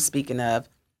opportunity I am speaking of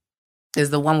is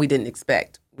the one we didn't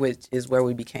expect, which is where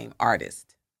we became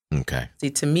artists. Okay. See,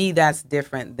 to me, that's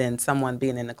different than someone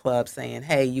being in the club saying,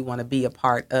 "Hey, you want to be a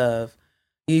part of?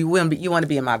 You want to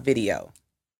be in my video."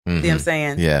 See what I'm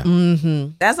saying? Yeah.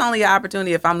 That's only an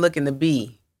opportunity if I'm looking to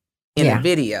be in a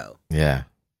video. Yeah.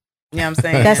 You know what I'm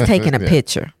saying? That's taking a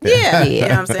picture. Yeah. You know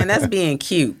what I'm saying? That's being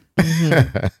cute.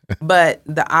 But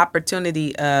the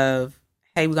opportunity of,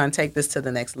 hey, we're going to take this to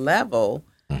the next level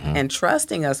and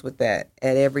trusting us with that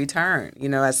at every turn. You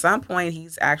know, at some point,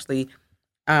 he's actually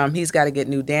he's got to get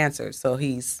new dancers. So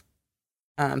he's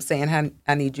saying,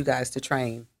 I need you guys to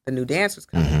train the new dancers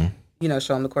coming.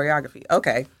 Show them the choreography.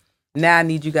 Okay, now I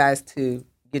need you guys to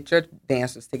get your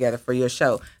dancers together for your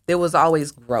show. There was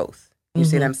always growth. You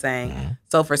see what I'm saying?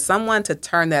 So for someone to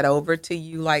turn that over to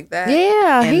you like that.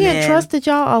 Yeah, he entrusted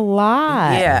y'all a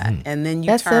lot. Yeah, and then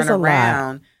you turn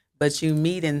around, but you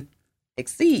meet and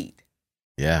exceed.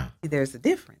 Yeah. There's a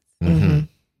difference.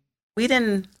 We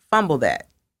didn't fumble that.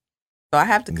 So I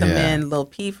have to commend Lil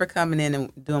P for coming in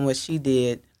and doing what she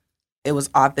did. It was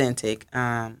authentic,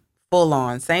 full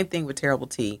on. Same thing with Terrible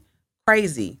T.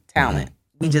 Crazy talent.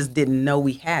 We just didn't know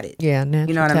we had it. Yeah, natural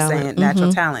You know what talent. I'm saying?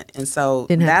 Natural talent. And so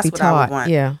that's what I would want.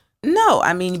 Yeah. No,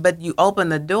 I mean, but you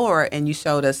opened the door and you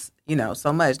showed us,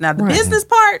 so much. Now, the business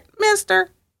part, mister,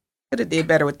 could have did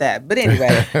better with that. But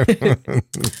anyway.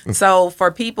 So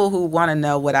for people who want to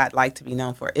know what I'd like to be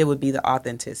known for, it would be the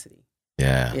authenticity.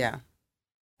 Yeah. Yeah.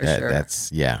 For sure.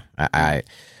 That's,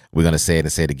 we're going to say it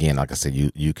and say it again. Like I said,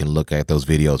 you can look at those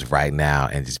videos right now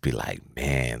and just be like,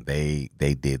 man, they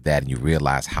did that. And you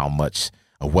realize how much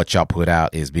of what y'all put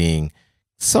out is being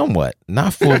somewhat,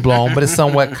 not full blown, but it's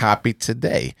somewhat copied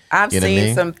today. I've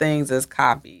seen some things as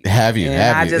copied. Have you?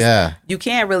 Yeah. You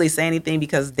can't really say anything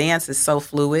because dance is so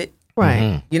fluid.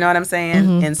 Right. You know what I'm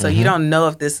saying? And so you don't know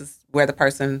if this is where the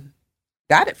person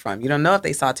got it from. You don't know if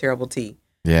they saw Terrible T.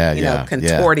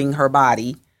 Contorting her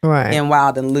body. Right. And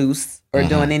Wild and Loose or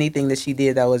doing anything that she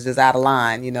did that was just out of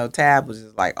line. Tab was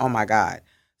just like, oh my God.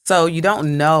 So you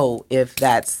don't know if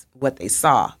that's what they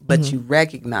saw, but you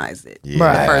recognize it.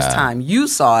 Yeah. The first time you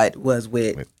saw it was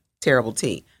with Terrible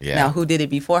T. Yeah. Now, who did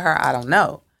it before her? I don't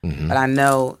know. But I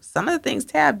know some of the things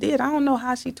Tab did. I don't know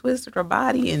how she twisted her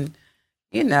body and,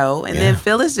 then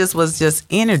Phyllis was just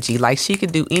energy. Like she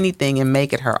could do anything and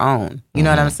make it her own. You know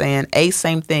what I'm saying? Ace,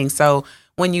 same thing. So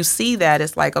when you see that,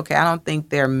 it's like, okay, I don't think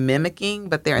they're mimicking,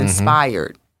 but they're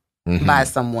inspired by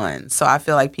someone. So I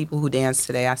feel like people who dance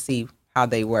today, I see how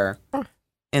they were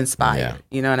inspired. Yeah.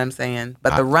 You know what I'm saying?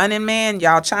 But the Running Man,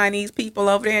 y'all Chinese people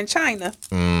over there in China.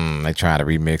 They trying to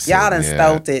remix y'all it. Done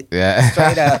stole it. Yeah.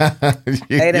 Straight up.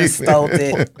 They done stole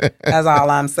it. That's all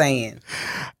I'm saying.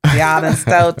 Y'all done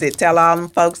stole it. Tell all them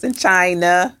folks in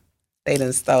China, they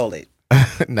done stole it.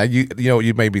 Now, you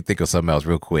made me think of something else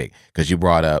real quick because you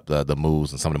brought up the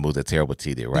moves and some of the moves that Terrible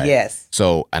T did, right? Yes.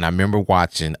 So, and I remember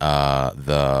watching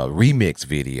the remix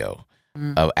video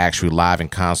of actually live in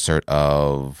concert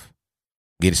of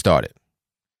Get It Started.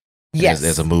 Yes.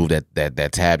 There's a move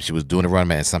that Tab, she was doing a run,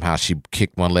 man, and somehow she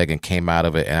kicked one leg and came out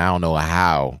of it, and I don't know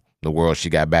how in the world she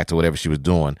got back to whatever she was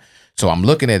doing. So I'm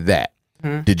looking at that.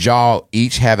 Did y'all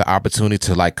each have the opportunity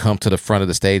to come to the front of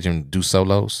the stage and do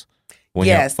solos?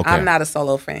 Yes, okay. I'm not a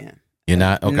solo fan. You're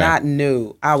not? Okay. Not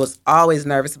new. I was always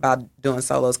nervous about doing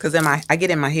solos because I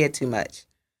get in my head too much.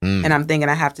 And I'm thinking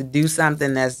I have to do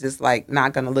something that's just like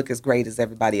not going to look as great as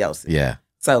everybody else's. Yeah.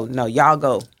 So, no, y'all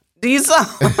go. Do you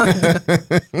songs.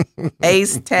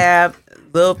 Ace, Tab,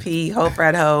 Lil P, Ho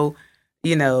Frat Ho,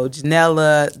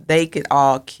 Janella, they could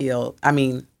all kill. I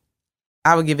mean,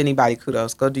 I would give anybody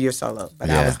kudos. Go do your solo. But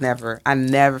I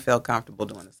never felt comfortable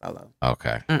doing a solo.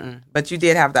 Okay. But you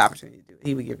did have the opportunity to do it.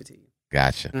 He would give it to you.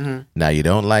 Gotcha. Now, you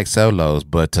don't like solos,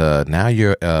 but now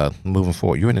you're moving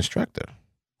forward. You're an instructor.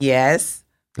 Yes.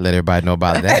 Let everybody know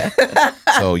about that.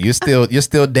 So you're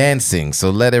still dancing.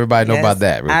 So let everybody know about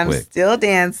that real quick. I'm still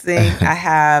dancing. I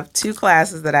have 2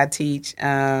 classes that I teach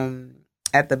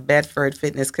at the Bedford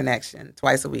Fitness Connection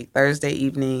twice a week, Thursday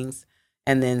evenings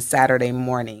and then Saturday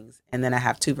mornings. And then I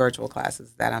have 2 virtual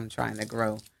classes that I'm trying to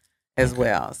grow as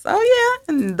well. So yeah,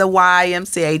 and the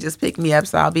YMCA just picked me up,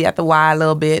 so I'll be at the Y a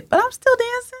little bit, but I'm still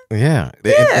dancing. Yeah.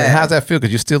 And how's that feel?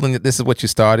 Because you're still this is what you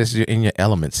started. You're in your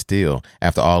element still.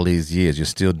 After all these years, you're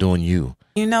still doing you.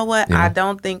 You know what? I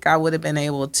don't think I would have been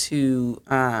able to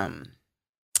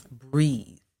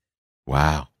breathe.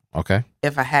 Wow. Okay.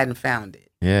 If I hadn't found it.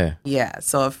 Yeah. Yeah.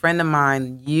 So a friend of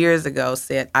mine years ago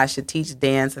said I should teach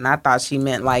dance, and I thought she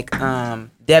meant like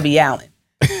Debbie Allen.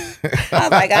 I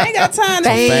was like, I ain't got time to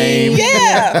fame.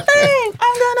 Yeah, fame.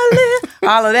 I'm gonna live.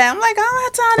 All of that. I'm like, I don't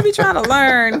have time to be trying to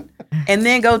learn and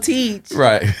then go teach.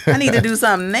 Right. I need to do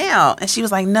something now. And she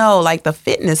was like, no, like the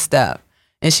fitness stuff.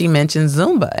 And she mentioned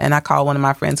Zumba. And I called one of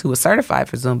my friends who was certified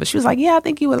for Zumba. She was like, yeah, I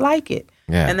think you would like it.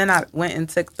 Yeah. And then I went and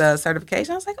took the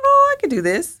certification. I was like, oh, I could do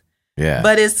this. Yeah.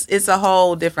 But it's a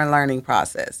whole different learning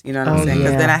process. You know what I'm saying?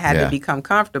 Because then I had Yeah. to become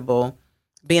comfortable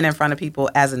being in front of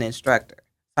people as an instructor.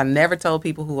 I never told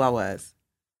people who I was.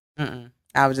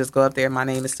 I would just go up there. My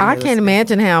name is. I can't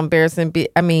imagine how embarrassing.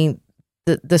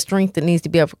 The strength that needs to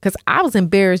be up, because I was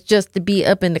embarrassed just to be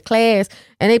up in the class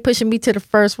And they pushing me to the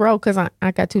first row because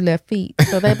I got 2 left feet.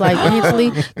 So they be like,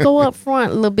 Angela, go up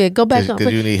front a little bit. Go back up.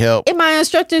 Because you need help. And my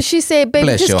instructor, she said, baby,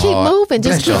 Bless just your keep heart. moving.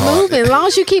 Just Bless your keep heart. moving. As long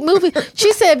as you keep moving.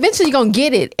 She said, eventually you're going to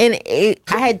get it. And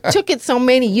I had took it so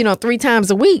many, 3 times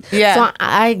a week. Yeah. So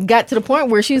I got to the point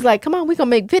where she was like, come on, we're going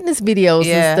to make fitness videos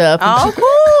and stuff. Oh,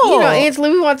 cool. Angela,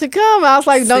 we want to come. I was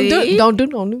like, See? don't do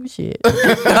no new shit. Do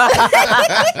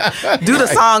the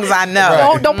songs I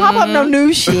know. Don't pop up no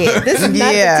new shit. This is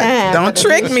not the time. Don't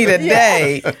trick me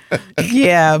today.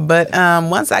 Yeah, but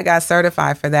once I got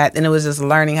certified for that, then it was just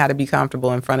learning how to be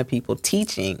comfortable in front of people,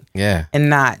 teaching and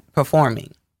not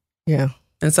performing. Yeah.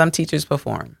 And some teachers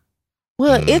perform.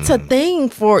 Well, it's a thing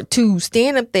to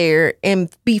stand up there and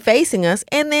be facing us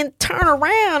and then turn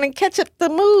around and catch up the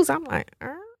moves. I'm like,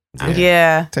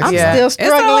 Yeah. I'm still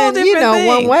struggling,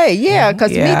 one way. Yeah,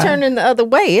 because me turning the other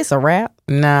way, it's a wrap.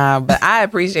 Nah, but I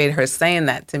appreciate her saying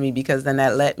that to me because then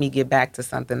that let me get back to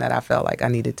something that I felt like I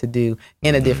needed to do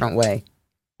in a different way.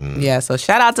 Yeah, so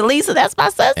shout out to Lisa. That's my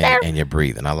sister. And you're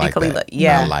breathing. I like Kalila, that.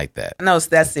 yeah. I like that. No,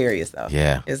 that's serious though.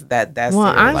 Yeah. Is that's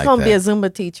well, serious. I'm like going to be a that.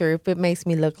 Zumba teacher if it makes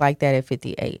me look like that at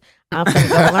 58. I'm going to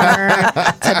go learn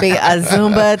to be a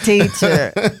Zumba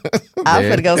teacher. I'm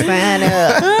going to go sign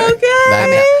up.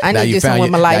 Okay. I need to do something with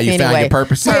my life anyway. Found your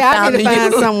purpose. Yeah, I need to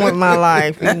find something with my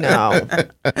life,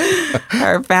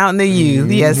 Her fountain of youth.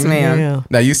 Yes, ma'am. Yeah.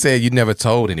 Now, you said you never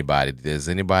told anybody. Does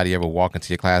anybody ever walk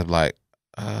into your class like,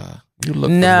 you look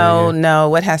familiar? No.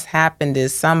 What has happened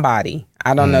is somebody,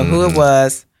 I don't know who it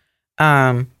was.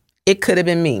 It could have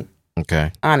been me.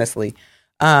 Okay. Honestly.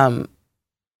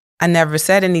 I never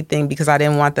said anything because I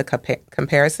didn't want the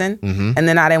comparison. Mm-hmm. And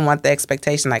then I didn't want the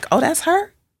expectation like, oh, that's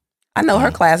her? I know her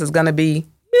class is going to be,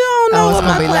 you don't know it's what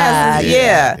gonna my be class is.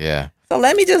 live. Yeah. So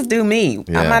let me just do me.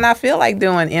 Yeah. I might not feel like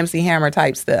doing MC Hammer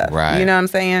type stuff. Right. You know what I'm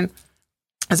saying?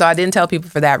 So I didn't tell people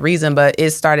for that reason, but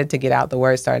it started to get out. The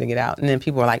word started to get out. And then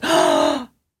people were like, oh,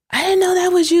 I didn't know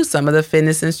that was you. Some of the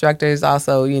fitness instructors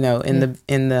also, in the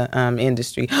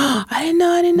industry. I didn't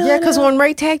know. Yeah, because when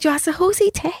Ray tagged you, I said, who's he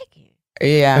tagging?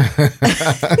 Yeah.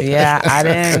 Yeah, I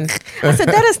didn't. I said,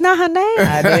 that is not her name.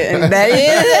 I didn't. That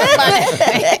is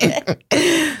my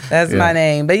name. That's my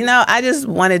name. But, I just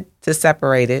wanted to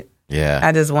separate it. Yeah.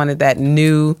 I just wanted that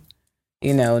newness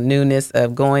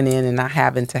of going in and not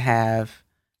having to have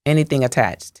anything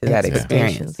attached to that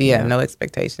experience. Yeah, no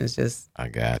expectations. Just. I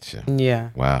got you.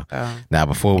 Yeah. Wow. Now,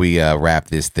 before we wrap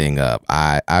this thing up,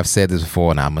 I've said this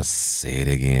before and I'm going to say it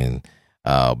again.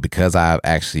 Because I've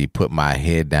actually put my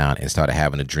head down and started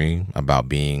having a dream about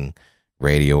being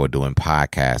radio or doing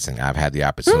podcasting, I've had the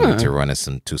opportunity to run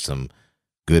into some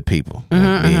good people.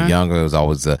 Being younger, it was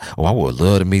always, I would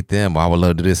love to meet them. Or I would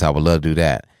love to do this. I would love to do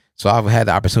that. So I've had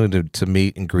the opportunity to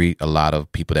meet and greet a lot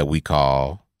of people that we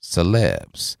call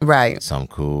celebs. Right. Some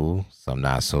cool, some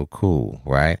not so cool,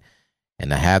 right?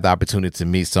 And I had the opportunity to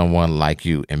meet someone like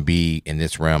you and be in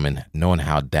this realm and knowing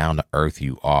how down to earth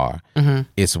you are.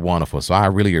 It's wonderful. So I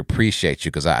really appreciate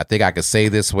you because I think I could say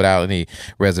this without any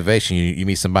reservation. You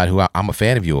meet somebody who I'm a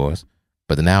fan of yours,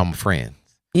 but now I'm a friend.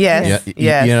 Yes. You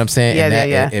know what I'm saying? Yeah, and that,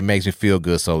 yeah. It makes me feel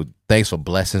good. So thanks for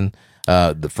blessing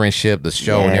the friendship, the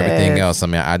show, and everything else. I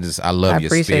mean, I love your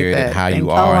spirit and how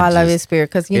you are. I love your spirit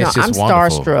because I'm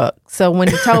wonderful. starstruck. So when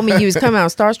you told me you was coming, I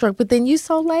was starstruck. But then you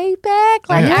so laid back,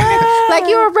 like like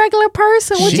you're a regular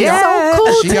person, which is so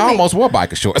cool. She almost wore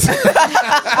biker shorts. I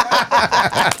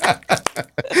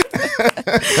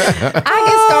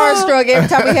get starstruck every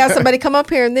time we have somebody come up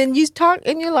here, and then you talk,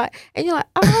 and you're like,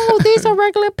 oh, these are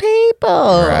regular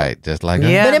people, Right? Just like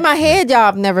Yeah. But in my head, y'all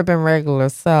have never been regular,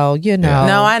 so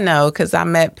No, I know because I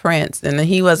met Prince and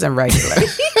he wasn't regular.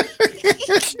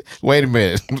 Wait a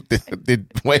minute.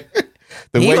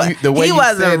 He you wasn't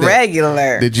said that,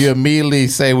 regular. Did you immediately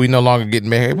say we no longer getting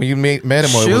married when you met him? Or it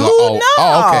was Shoot,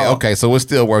 no. okay. So it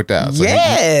still worked out. So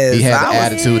Yes, he had the I was-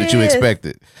 attitude that you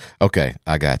expected. Okay,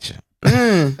 I got you.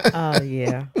 Oh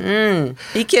yeah,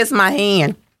 He kissed my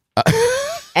hand.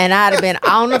 and I'd have been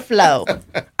on the floor.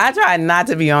 I tried not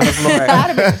to be on the floor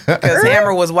because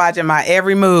Hammer was watching my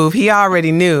every move. He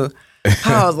already knew.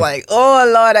 I was like,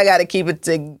 oh, Lord, I got to keep it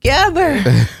together.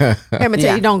 Let me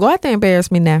tell you, don't go out there and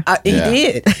embarrass me now. He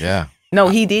did. Yeah, No,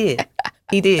 he did.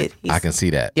 He did. I can see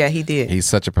that. Yeah, he did. He's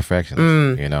such a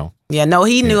perfectionist. You know. Yeah, no,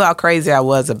 he knew how crazy I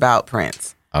was about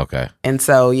Prince. Okay. And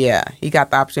so, yeah, he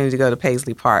got the opportunity to go to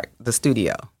Paisley Park, the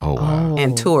studio, Oh wow.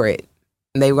 and tour it.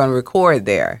 And they were going to record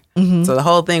there. So the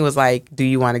whole thing was like, do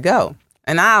you want to go?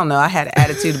 And I don't know. I had an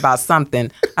attitude about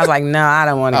something. I was like, no, I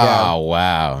don't want to go. Oh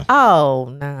wow.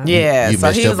 Oh no. Yeah. You So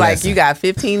missed he your was like, blessing. you got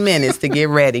 15 minutes to get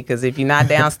ready because if you're not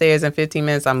downstairs in 15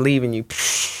 minutes, I'm leaving you.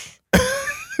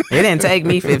 It didn't take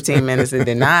me 15 minutes. It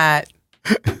did not.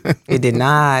 It did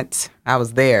not. I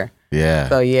was there. Yeah.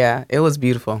 So yeah, it was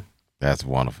beautiful. That's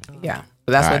wonderful. Yeah.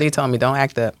 But that's All what right. they told me. Don't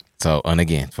act up. So, and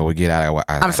again, before we get out,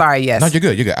 I'm sorry. Yes. No, you're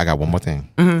good. You're good. I got one more thing.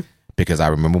 Mhm. Because I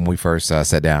remember when we first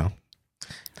sat down,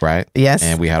 right? Yes.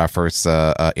 And we had our first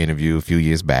interview a few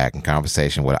years back in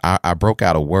conversation where I broke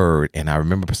out a word, and I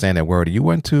remember saying that word.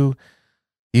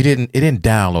 It didn't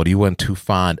download. You weren't too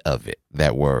fond of it,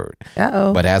 that word.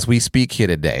 Uh-oh. But as we speak here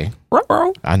today,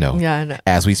 I know. Yeah, I know.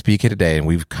 As we speak here today, and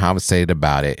we've conversated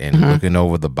about it and looking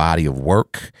over the body of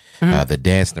work, the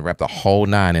dance, the rap, the whole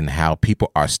nine, and how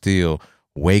people are still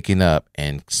waking up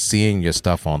and seeing your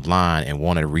stuff online and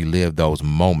want to relive those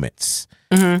moments.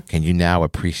 Can you now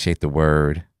appreciate the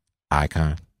word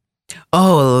icon?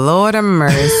 Oh, Lord of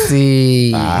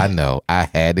mercy. I know. I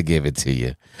had to give it to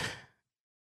you.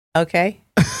 Okay.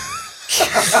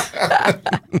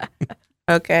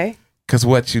 Okay. Because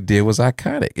what you did was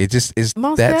iconic. It just is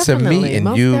Most that to me. definitely, And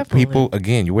most you definitely. people,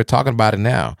 again, you were talking about it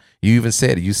now. You even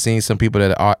said it. You've seen some people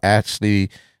that are actually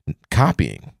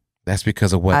copying. That's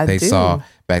because of what I they do. saw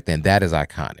back then. That is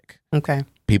iconic. Okay.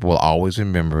 People will always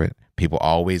remember it. People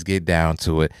always get down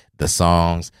to it. The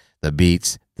songs, the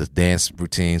beats, the dance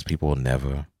routines, people will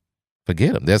never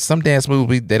forget them. There's some dance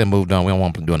moves they done moved on. We don't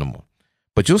want them to do no more.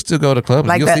 But you'll still go to clubs.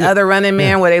 Like You'll that see other Running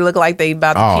Man where they look like they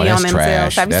about to Oh, pee on that's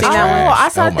themselves. trash. Have you That's seen that trash. one? I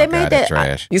saw Oh they my made God, that. that's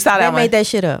trash. You saw They that one? made that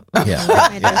shit up.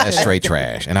 Yeah, that's straight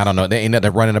trash. And I don't know. There ain't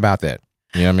nothing running about that.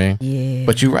 You know what I mean? Yeah.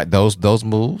 But you're right. Those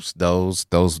moves,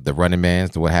 the running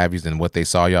mans, the what have yous, and what they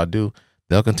saw y'all do,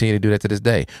 they'll continue to do that to this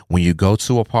day. When you go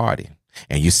to a party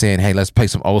and you're saying, "Hey, let's play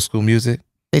some old school music,"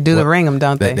 They do the What- ring 'em,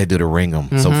 don't they? they do the ring 'em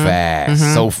so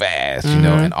fast, you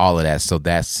know, and all of that. So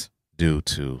that's due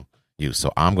to you.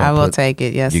 So I'm I gonna will put. take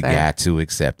it. Yes, You sir. got to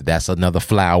accept it. That's another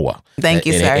flower. Thank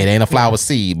you, it, sir. It ain't a flower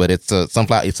seed, but it's a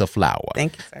sunflower. It's a flower.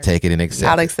 Thank you, sir. Take it and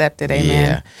accept. I'll it. accept it. Amen.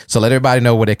 Yeah. So let everybody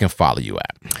know where they can follow you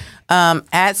at.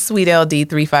 At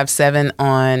SweetLD357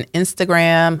 on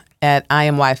Instagram, at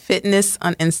IMY Fitness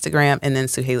on Instagram, and then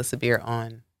Suhaila Sabir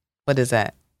on, what is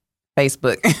that?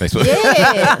 Facebook. Facebook.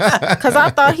 Yeah, because I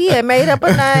thought he had made up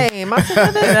a name. I said, what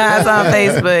is That's that? on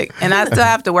Facebook. And I still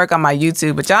have to work on my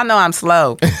YouTube, but y'all know I'm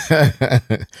slow.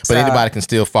 But anybody can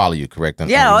still follow you, correct?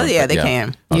 Yeah, oh yeah, they can.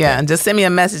 Okay. Yeah, and just send me a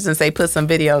message and say put some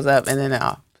videos up, and then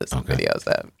I'll put some videos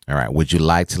up. All right. Would you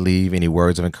like to leave any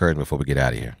words of encouragement before we get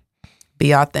out of here?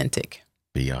 Be authentic.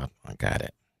 Beyond. I got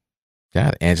it.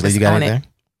 Got it. Angela, Just you got own it. anything?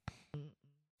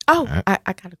 Oh, I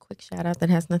got a quick shout out that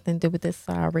has nothing to do with this.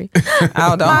 Sorry.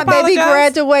 Oh, don't My baby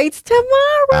apologize. graduates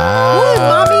tomorrow. Ah,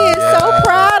 Mommy is so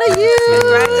proud of you.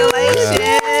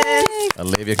 Congratulations.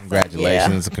 Olivia,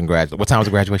 congratulations. Congratulations. What time is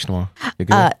the graduation tomorrow? You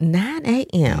good? 9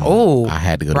 a.m. Oh, I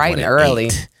had to go to bright one and at early.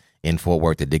 8 in Fort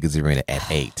Worth at Diggers Arena at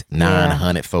 8.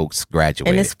 900 folks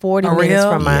graduated. And it's 40 Oh, minutes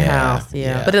real? from my Yeah, house. Yeah.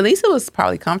 yeah. But at least it was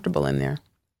probably comfortable in there.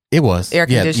 It was. Air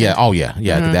Yeah, conditioned. yeah. Oh, yeah.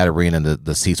 Yeah. That arena,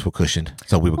 the seats were cushioned.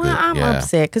 So we were Well, good. I'm yeah.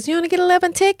 upset because you only get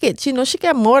 11 tickets. You know, she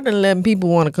got more than 11 people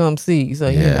want to come see. So,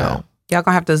 you Yeah. know. Y'all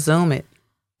gonna have to Zoom it.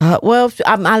 Well,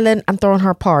 I'm throwing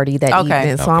her party that Okay.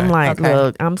 evening. So I'm Okay. like, Okay.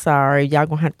 look, I'm sorry. Y'all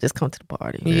going to have to just come to the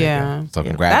party. Yeah. So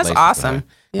congratulations. That's awesome. to her.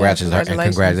 Yeah, Congratulations. And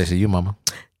congratulations. congratulations to you, mama.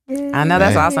 I know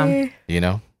that's Yeah. awesome. You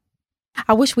know?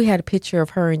 I wish we had a picture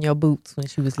of her in your boots when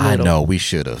she was I little. know. We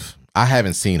should have. I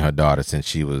haven't seen her daughter since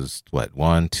she was,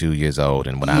 1, 2 years old.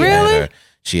 And when I Really? met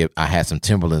her, I had some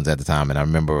Timberlands at the time. And I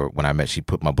remember when I met, she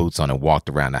put my boots on and walked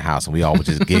around the house. And we all were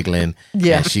just giggling.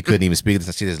 Yeah. And she couldn't even speak. She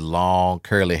had this long,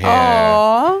 curly hair.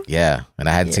 Aw. Yeah. And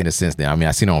I hadn't seen her since then. I mean,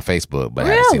 I seen her on Facebook, but I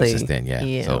hadn't seen her Really? since then. Yeah.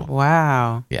 Yeah. So,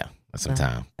 Wow. yeah. That's some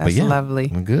time. That's but yeah, lovely.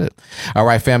 I'm good. All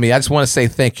right, family. I just want to say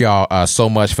thank y'all so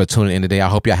much for tuning in today. I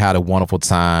hope y'all had a wonderful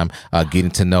time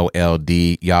getting to know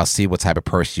LD. Y'all see what type of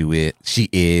person she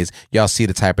is. Y'all see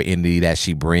the type of energy that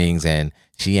she brings, and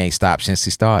she ain't stopped since she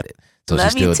started. So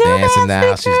Love she's you still too, dancing man.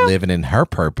 now. Sweet She's girl. living in her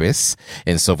purpose,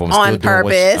 and so from On still doing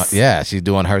purpose. yeah, she's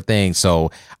doing her thing.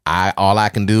 So all I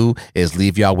can do is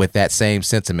leave y'all with that same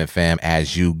sentiment, fam.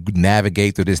 As you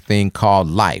navigate through this thing called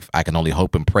life, I can only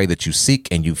hope and pray that you seek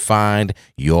and you find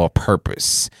your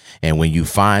purpose. And when you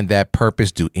find that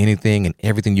purpose, do anything and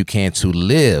everything you can to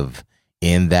live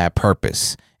in that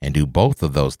purpose, and do both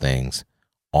of those things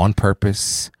on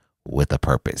purpose with a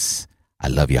purpose. I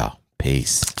love y'all.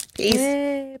 Peace. Peace.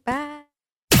 Yeah, bye.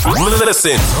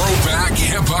 Listen, throwback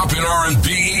hip hop and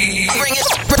R&B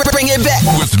Bring it back.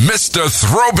 with Mr.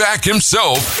 Throwback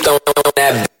himself, Don't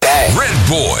that back. Red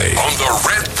Boy, on the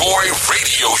Red Boy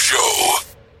Radio Show.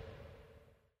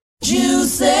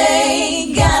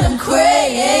 Juicy, got him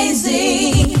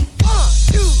crazy.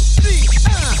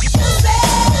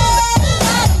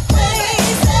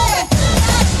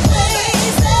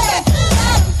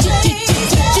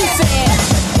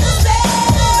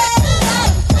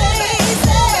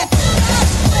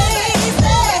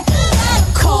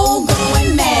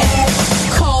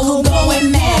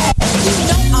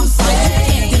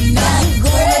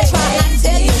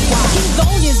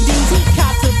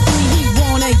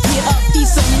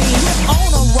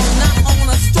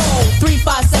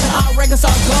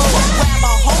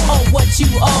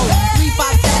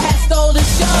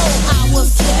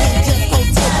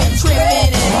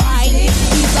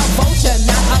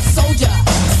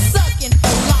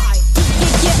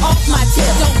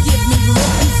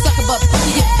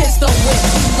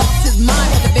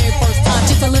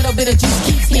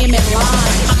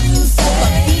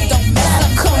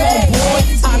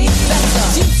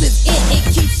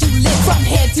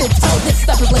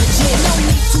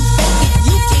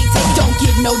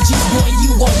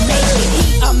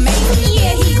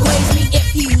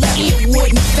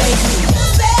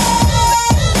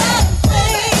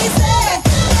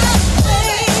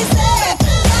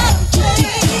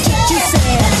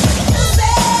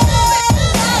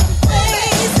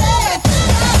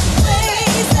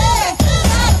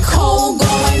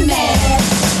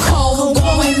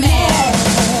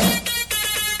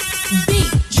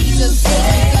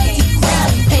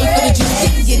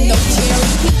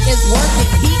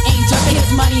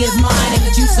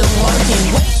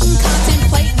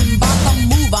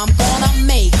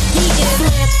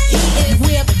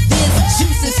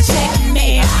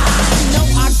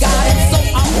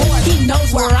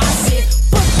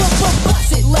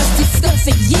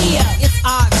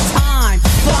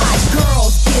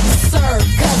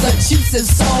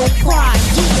 juices, so prime,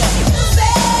 yeah.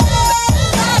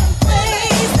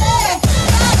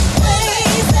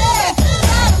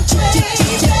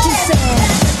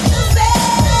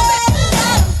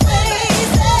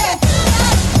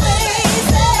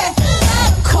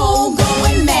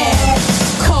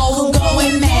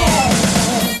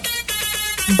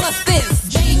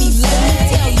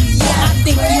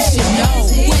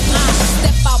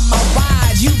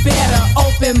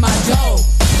 In my dough,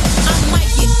 I might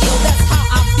get ill. That's how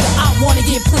I feel. I wanna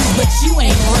get pleased, but you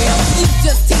ain't real. You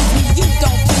just tease me, you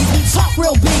don't please me. Talk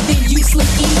real big, then you sleep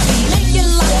easy. Making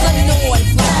lots of noise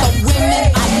like the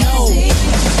women I know.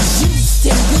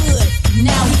 Juiced and good,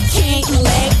 now he can't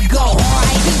let go.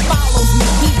 Alright, he follows me,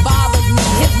 he bothers me.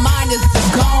 His mind is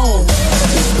gone.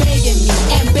 He's begging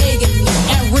me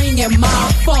and ringing my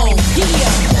phone. Yeah.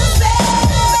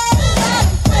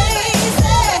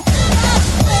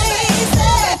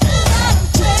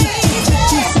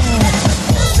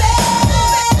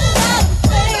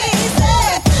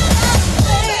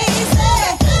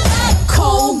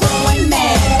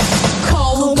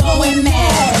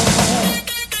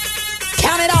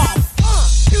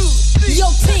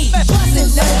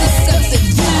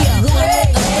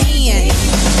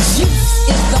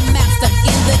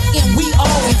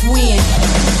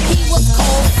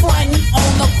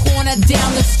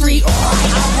 Down the street, I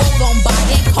rolled on by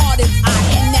and caught his eye,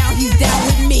 and now he's down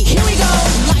with me. Here we go.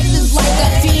 Life is like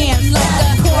a dance, like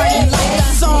a party, like a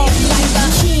song, like a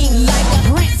king, like a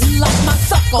prince, like my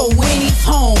sucker when he's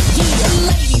home.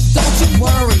 Yeah, ladies, don't you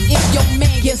worry if your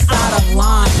man gets out of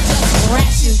line. Just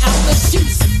ration out the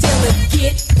shoots till it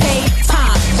get paid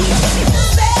time. Yeah.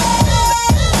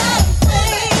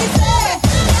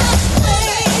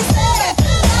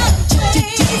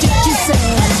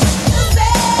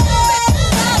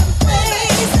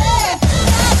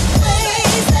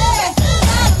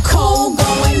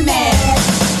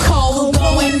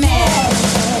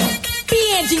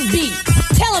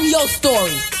 Your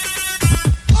story.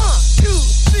 1, 2,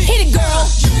 3. Hit it, girl.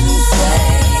 You say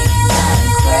I'm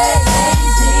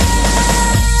crazy.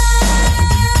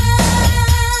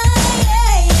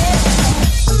 Yeah, yeah.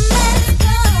 The man's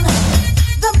gone.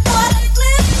 The bottom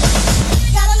flip.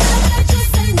 Got a little bit of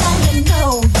juice and now you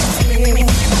know it's real.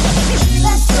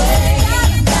 That's right.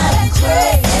 Got him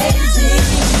crazy.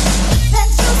 That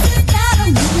juice has got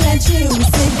him. That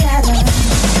juice has got him.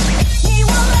 He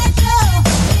won't let go.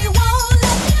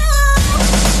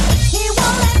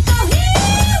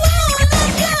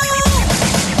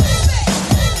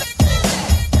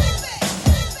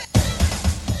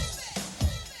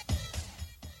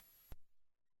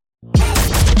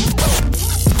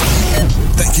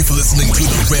 Listening to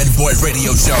the Red Boy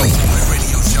Radio Show.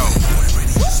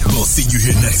 We'll see you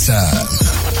here next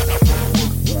time.